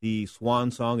 the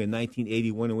Swan Song in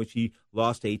 1981, in which he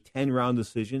lost a 10-round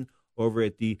decision over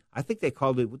at I think they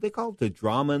called it, what they called the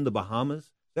drama in the Bahamas.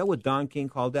 Is that what Don King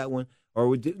called that one?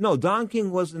 No, Don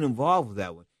King wasn't involved with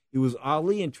that one. It was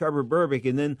Ali and Trevor Berbick,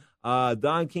 and then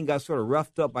Don King got sort of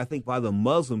roughed up, I think, by the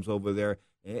Muslims over there.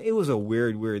 It was a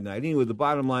weird night. Anyway, the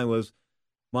bottom line was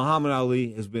Muhammad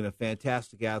Ali has been a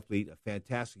fantastic athlete, a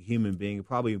fantastic human being,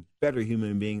 probably a better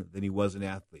human being than he was an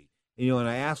athlete. And, you know, and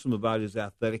I asked him about his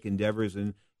athletic endeavors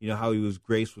and, you know, how he was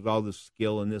graced with all this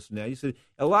skill and this and that. He said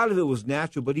a lot of it was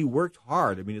natural, but he worked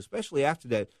hard. I mean, especially after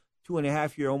that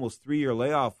 2.5-year, almost 3-year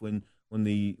layoff when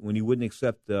he wouldn't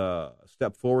accept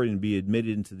step forward and be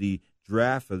admitted into the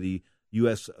draft for the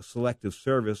U.S. Selective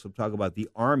Service. I'm talking about the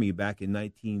Army back in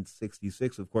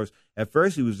 1966. Of course, at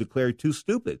first he was declared too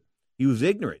stupid. He was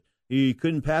ignorant. He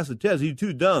couldn't pass the test. He's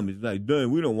too dumb. He's like,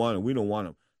 we don't want him. We don't want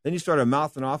him. Then he started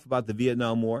mouthing off about the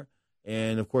Vietnam War.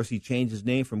 And, of course, he changed his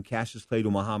name from Cassius Clay to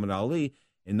Muhammad Ali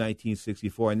in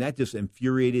 1964, and that just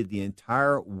infuriated the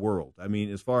entire world. I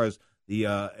mean, as far as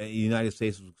the United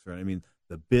States was concerned, I mean,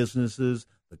 the businesses,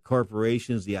 the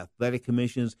corporations, the athletic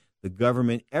commissions, the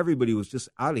government, everybody was just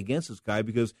out against this guy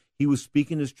because he was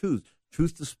speaking his truth.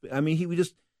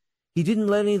 He didn't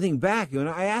let anything back. And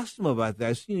I asked him about that.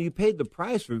 I said, you paid the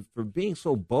price for being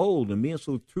so bold and being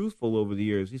so truthful over the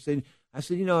years. I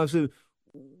said,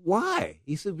 why?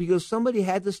 He said, because somebody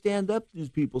had to stand up to these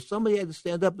people. Somebody had to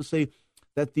stand up and say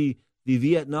that the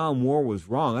Vietnam War was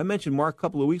wrong. I mentioned Mark a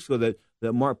couple of weeks ago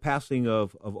that Mark passing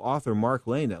of author Mark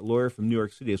Lane, that lawyer from New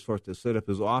York City, is forced to set up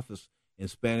his office in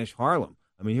Spanish Harlem.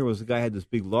 I mean, here was a guy who had this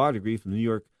big law degree from the New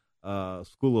York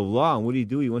School of Law, and what did he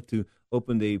do? He went to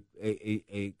open a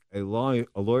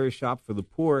lawyer shop for the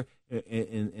poor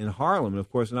in Harlem. And, of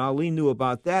course, and Ali knew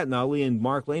about that, and Ali and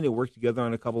Mark Lane had worked together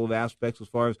on a couple of aspects as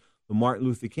far as the Martin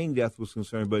Luther King death was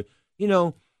concerned. But, you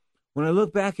know, when I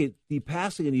look back at the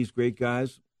passing of these great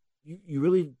guys, you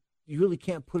really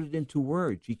can't put it into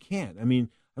words. You can't. I mean,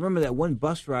 I remember that one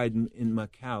bus ride in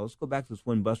Macau. Let's go back to this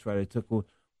one bus ride I took with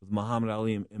Muhammad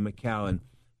Ali in Macau. And,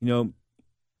 you know,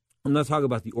 I'm not talking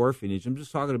about the orphanage. I'm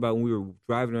just talking about when we were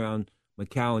driving around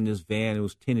Macau in this van. It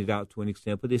was tinted out to an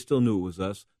extent, but they still knew it was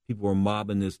us. People were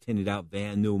mobbing this tinted out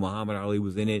van, knew Muhammad Ali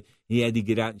was in it. He had to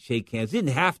get out and shake hands.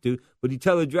 Didn't have to, but he'd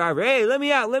tell the driver, hey, let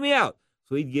me out.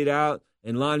 So he'd get out,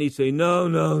 and Lonnie'd say,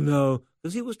 no,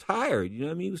 because he was tired. You know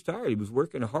what I mean? He was tired. He was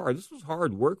working hard. This was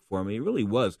hard work for him. I mean, it really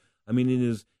was. I mean,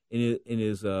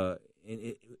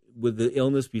 with the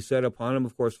illness beset upon him,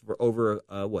 of course, for over,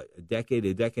 a decade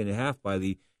and a half by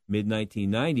the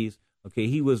mid-1990s, okay,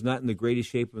 he was not in the greatest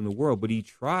shape in the world, but he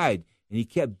tried, and he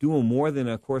kept doing more than,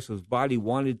 of course, his body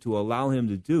wanted to allow him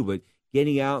to do, but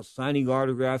getting out, signing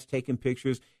autographs, taking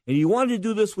pictures, and he wanted to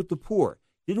do this with the poor.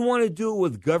 Didn't want to do it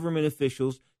with government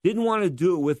officials, didn't want to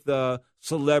do it with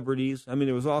celebrities. I mean,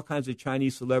 there was all kinds of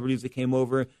Chinese celebrities that came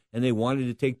over, and they wanted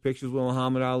to take pictures with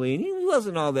Muhammad Ali, and he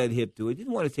wasn't all that hip to it.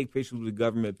 Didn't want to take pictures with the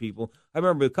government people. I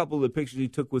remember a couple of the pictures he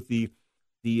took with the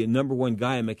number one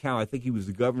guy in Macau. I think he was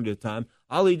the governor at the time.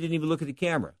 Ali didn't even look at the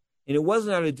camera. And it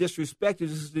wasn't out of disrespect. It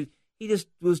was just that he just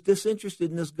was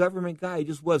disinterested in this government guy. He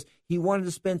just was. He wanted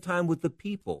to spend time with the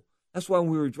people. That's why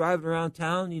when we were driving around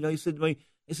town, you know, he said to me,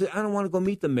 I don't want to go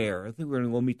meet the mayor. I think we're going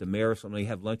to go meet the mayor or something. Like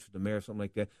have lunch with the mayor or something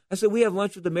like that. I said, we have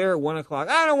lunch with the mayor at 1 o'clock.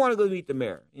 I don't want to go meet the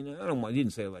mayor. You know, he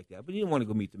didn't say it like that, but he didn't want to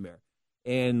go meet the mayor.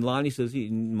 And Lonnie says,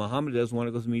 Muhammad doesn't want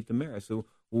to go meet the mayor. I said, well,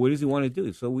 what does he want to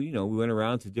do? So we went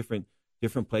around to different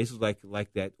places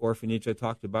like that orphanage I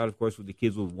talked about, of course, with the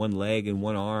kids with one leg and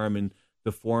one arm and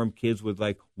deformed kids with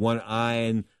like one eye,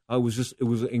 and it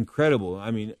was incredible.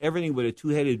 I mean, everything but a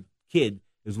two-headed kid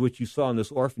is what you saw in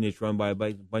this orphanage run by a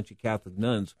bunch of Catholic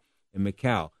nuns in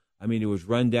Macau. I mean, it was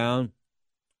run down.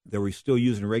 They were still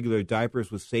using regular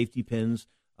diapers with safety pins.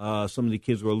 Some of the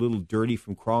kids were a little dirty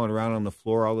from crawling around on the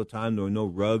floor all the time. There were no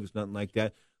rugs, nothing like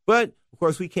that. But, of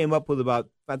course, we came up with about,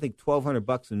 I think,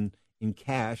 $1,200 in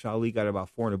cash. Ali got about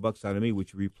 $400 out of me,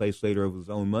 which he replaced later with his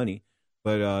own money.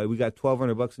 But we got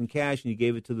 $1,200 in cash, and he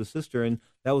gave it to the sister, and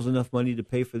that was enough money to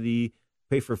pay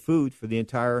for food for the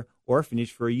entire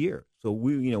orphanage for a year. So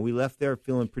we left there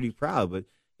feeling pretty proud. But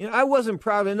I wasn't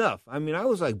proud enough. I mean, I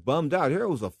was like bummed out. Here I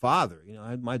was a father. I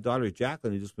had my daughter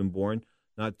Jacqueline had just been born,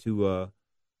 not to.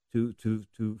 I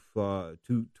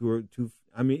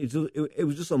mean, it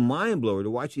was just a mind blower to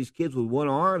watch these kids with one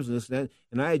arms and this and that.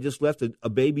 And I had just left a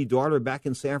baby daughter back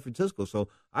in San Francisco, so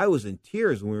I was in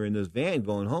tears when we were in this van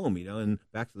going home, and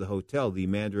back to the hotel, the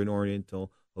Mandarin Oriental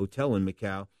Hotel in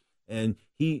Macau. And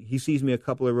he sees me a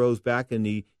couple of rows back in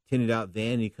the tinted out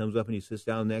van. And he comes up and he sits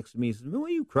down next to me. He says, "Why are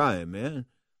you crying, man?"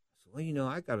 I said, "Well,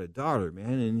 I got a daughter,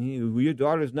 man, and your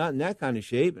daughter's not in that kind of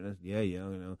shape." And I said, "Yeah.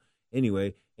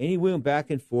 Anyway, and he went back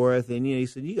and forth, and he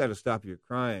said, "You got to stop your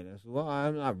crying." I said, "Well,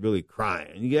 I'm not really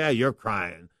crying." "Yeah, you're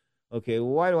crying." "Okay,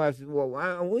 well, why do I have to?"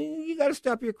 "Well, you got to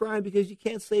stop your crying because you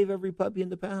can't save every puppy in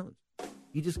the pound.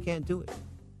 You just can't do it.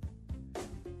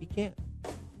 You can't.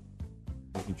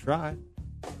 You can try,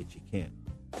 but you can't."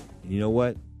 And you know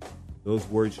what? Those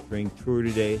words ring truer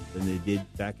today than they did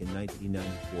back in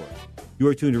 1994. You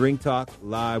are tuned to Ring Talk,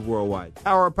 live worldwide.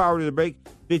 Power to the break.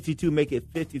 52, make it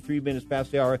 53 minutes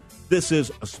past the hour. This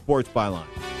is a Sports Byline.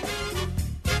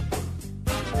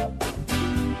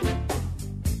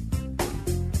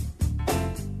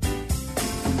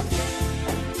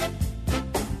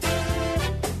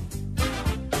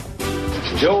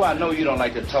 Joe, I know you don't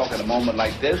like to talk at a moment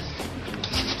like this,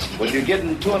 but you're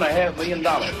getting $2.5 million.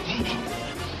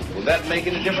 Will that make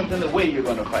any difference in the way you're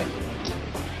going to fight?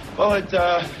 Well, it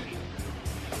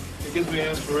gives me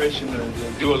inspiration to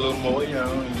do a little more, and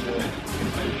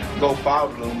go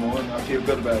forward a little more, and I feel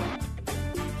good about it.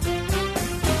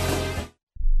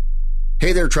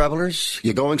 Hey there, travelers.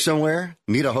 You going somewhere?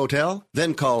 Need a hotel?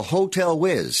 Then call Hotel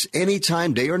Wiz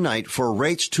anytime, day or night, for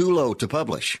rates too low to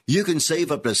publish. You can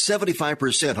save up to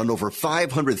 75% on over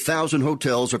 500,000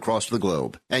 hotels across the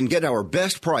globe and get our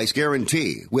best price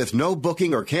guarantee with no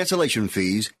booking or cancellation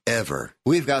fees ever.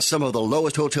 We've got some of the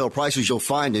lowest hotel prices you'll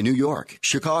find in New York,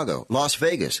 Chicago, Las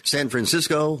Vegas, San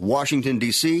Francisco, Washington,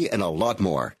 D.C., and a lot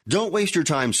more. Don't waste your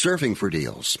time surfing for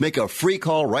deals. Make a free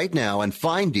call right now and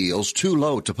find deals too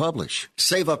low to publish.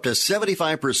 Save up to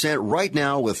 75% right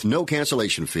now with no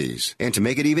cancellation fees. And to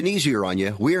make it even easier on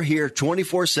you, we're here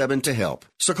 24/7 to help.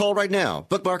 So call right now.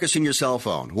 Bookmark us in your cell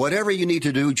phone. Whatever you need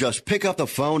to do, just pick up the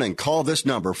phone and call this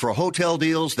number for hotel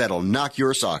deals that'll knock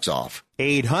your socks off.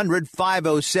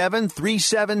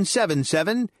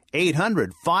 800-507-3777.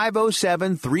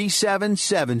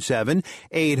 800-507-3777.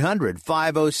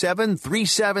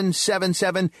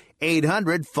 800-507-3777.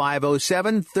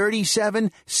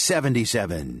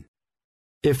 800-507-3777.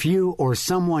 If you or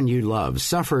someone you love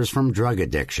suffers from drug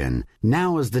addiction,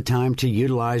 now is the time to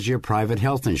utilize your private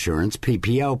health insurance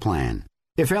PPO plan.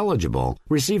 If eligible,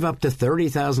 receive up to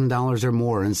 $30,000 or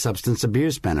more in substance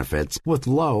abuse benefits with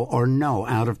low or no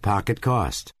out-of-pocket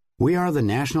cost. We are the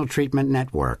National Treatment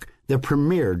Network, the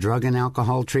premier drug and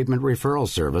alcohol treatment referral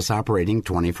service operating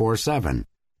 24/7.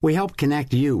 We help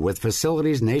connect you with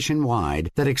facilities nationwide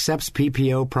that accepts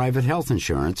PPO private health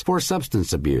insurance for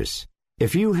substance abuse.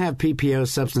 If you have PPO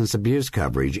substance abuse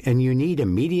coverage and you need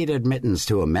immediate admittance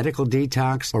to a medical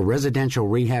detox or residential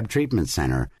rehab treatment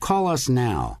center, call us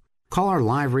now. Call our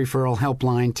live referral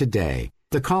helpline today.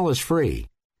 The call is free.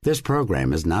 This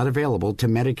program is not available to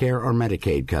Medicare or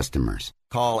Medicaid customers.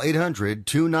 Call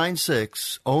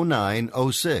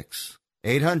 800-296-0906.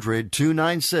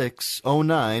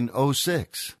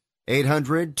 800-296-0906.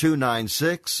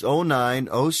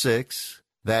 800-296-0906.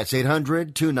 That's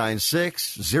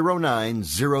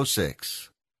 800-296-0906.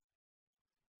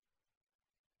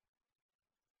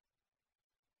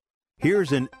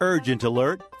 Here's an urgent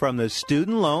alert from the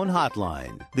Student Loan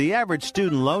Hotline. The average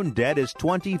student loan debt is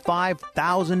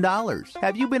 $25,000.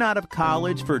 Have you been out of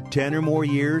college for 10 or more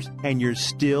years and you're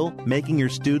still making your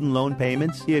student loan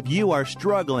payments? If you are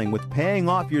struggling with paying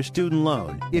off your student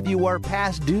loan, if you are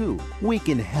past due, we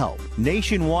can help.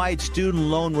 Nationwide Student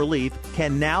Loan Relief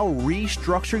can now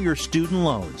restructure your student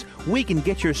loans. We can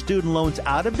get your student loans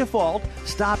out of default,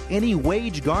 stop any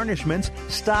wage garnishments,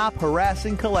 stop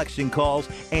harassing collection calls,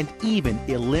 and even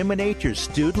eliminate your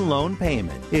student loan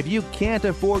payment. If you can't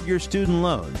afford your student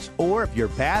loans, or if you're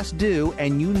past due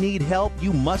and you need help,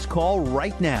 you must call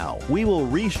right now. We will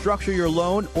restructure your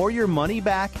loan or your money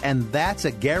back, and that's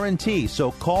a guarantee.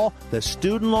 So call the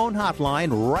Student Loan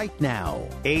Hotline right now.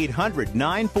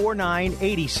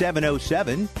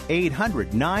 800-949-8707.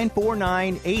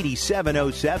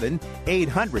 800-949-8707.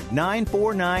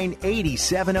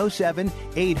 800-949-8707.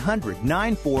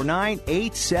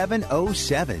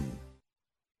 800-949-8707.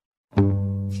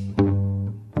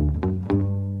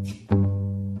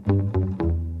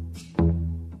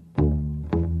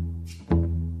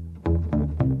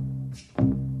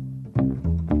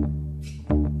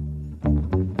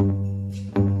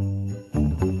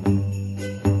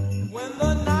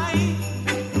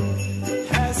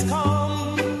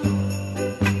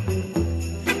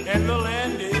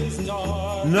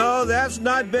 No, that's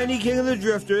not Benny King of the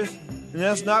Drifters, and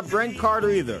that's not Brent Carter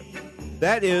either.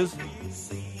 That is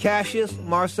Cassius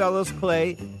Marcellus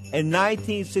Clay in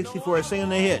 1964 singing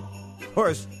the hit. Of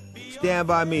course, Stand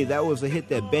By Me. That was a hit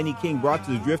that Benny King brought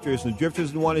to the Drifters, and the Drifters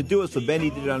didn't want to do it, so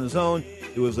Benny did it on his own.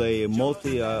 It was a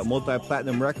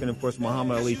multi-platinum record, and of course,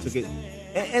 Muhammad Ali took it.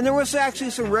 And there was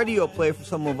actually some radio play for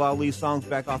some of Ali's songs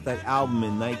back off that album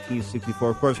in 1964.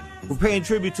 Of course, we're paying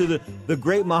tribute to the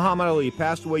great Muhammad Ali. He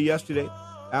passed away yesterday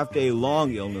after a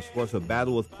long illness, of course, a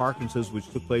battle with Parkinson's, which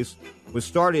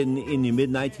started in the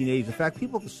mid-1980s. In fact,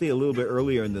 people could see a little bit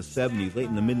earlier in the 70s, late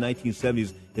in the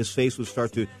mid-1970s, his face would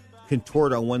start to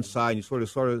contort on one side, and sort of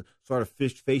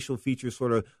facial features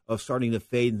sort of starting to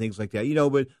fade and things like that.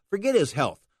 But forget his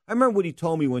health. I remember what he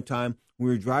told me one time when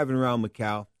we were driving around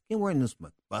Macau. We're in this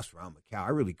bus around Macau. I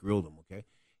really grilled him, okay?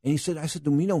 And I said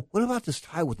to him, what about this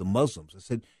tie with the Muslims? I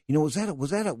said, was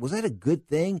that a good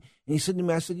thing? And he said to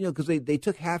me, I said, because they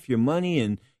took half your money,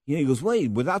 and he goes,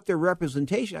 wait, without their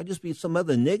representation, I'd just be some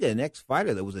other nigger, an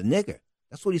ex-fighter that was a nigger.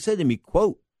 That's what he said to me,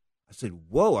 quote. I said,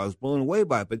 whoa, I was blown away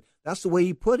by it, but that's the way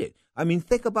he put it. I mean,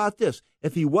 think about this.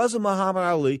 If he wasn't Muhammad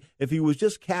Ali, if he was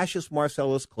just Cassius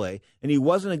Marcellus Clay, and he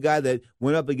wasn't a guy that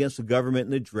went up against the government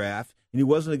in the draft, and he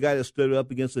wasn't a guy that stood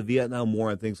up against the Vietnam War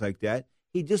and things like that,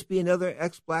 he'd just be another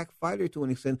ex-black fighter to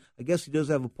an extent. I guess he does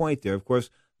have a point there. Of course,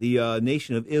 the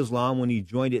Nation of Islam, when he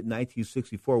joined it in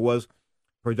 1964, was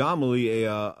predominantly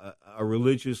a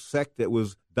religious sect that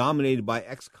was dominated by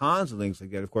ex-cons and things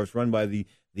like that, of course, run by the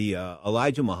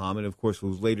Elijah Muhammad, of course, who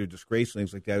was later disgraced and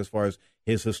things like that as far as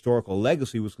his historical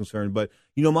legacy was concerned. But,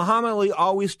 Muhammad Ali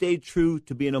always stayed true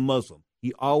to being a Muslim.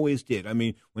 He always did. I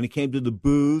mean, when it came to the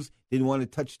booze, didn't want to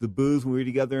touch the booze when we were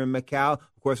together in Macau.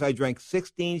 Of course, I drank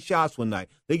 16 shots one night.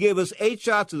 They gave us 8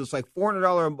 shots of this, like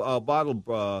 $400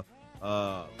 bottle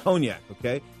cognac,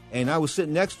 okay? And I was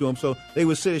sitting next to him, so they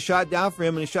would sit a shot down for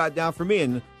him and a shot down for me.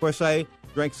 And, of course, I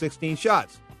drank 16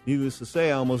 shots. Needless to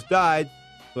say, I almost died.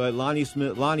 But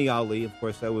Lonnie Ali, of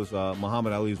course, that was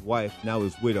Muhammad Ali's wife, now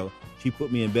his widow. She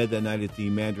put me in bed that night at the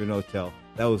Mandarin Hotel.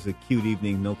 That was a cute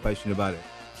evening, no question about it.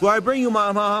 So I bring you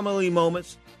my Muhammad Ali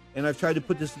moments, and I've tried to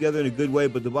put this together in a good way,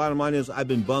 but the bottom line is I've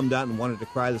been bummed out and wanted to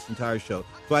cry this entire show.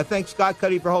 So I thank Scott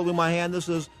Cuddy for holding my hand. This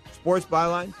is Sports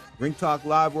Byline. Ringtalk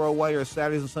live worldwide are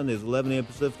Saturdays and Sundays, 11 a.m.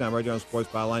 Pacific time, right here on Sports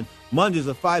Byline. Mondays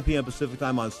at 5 p.m. Pacific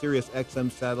time on Sirius XM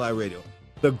Satellite Radio.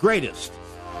 The greatest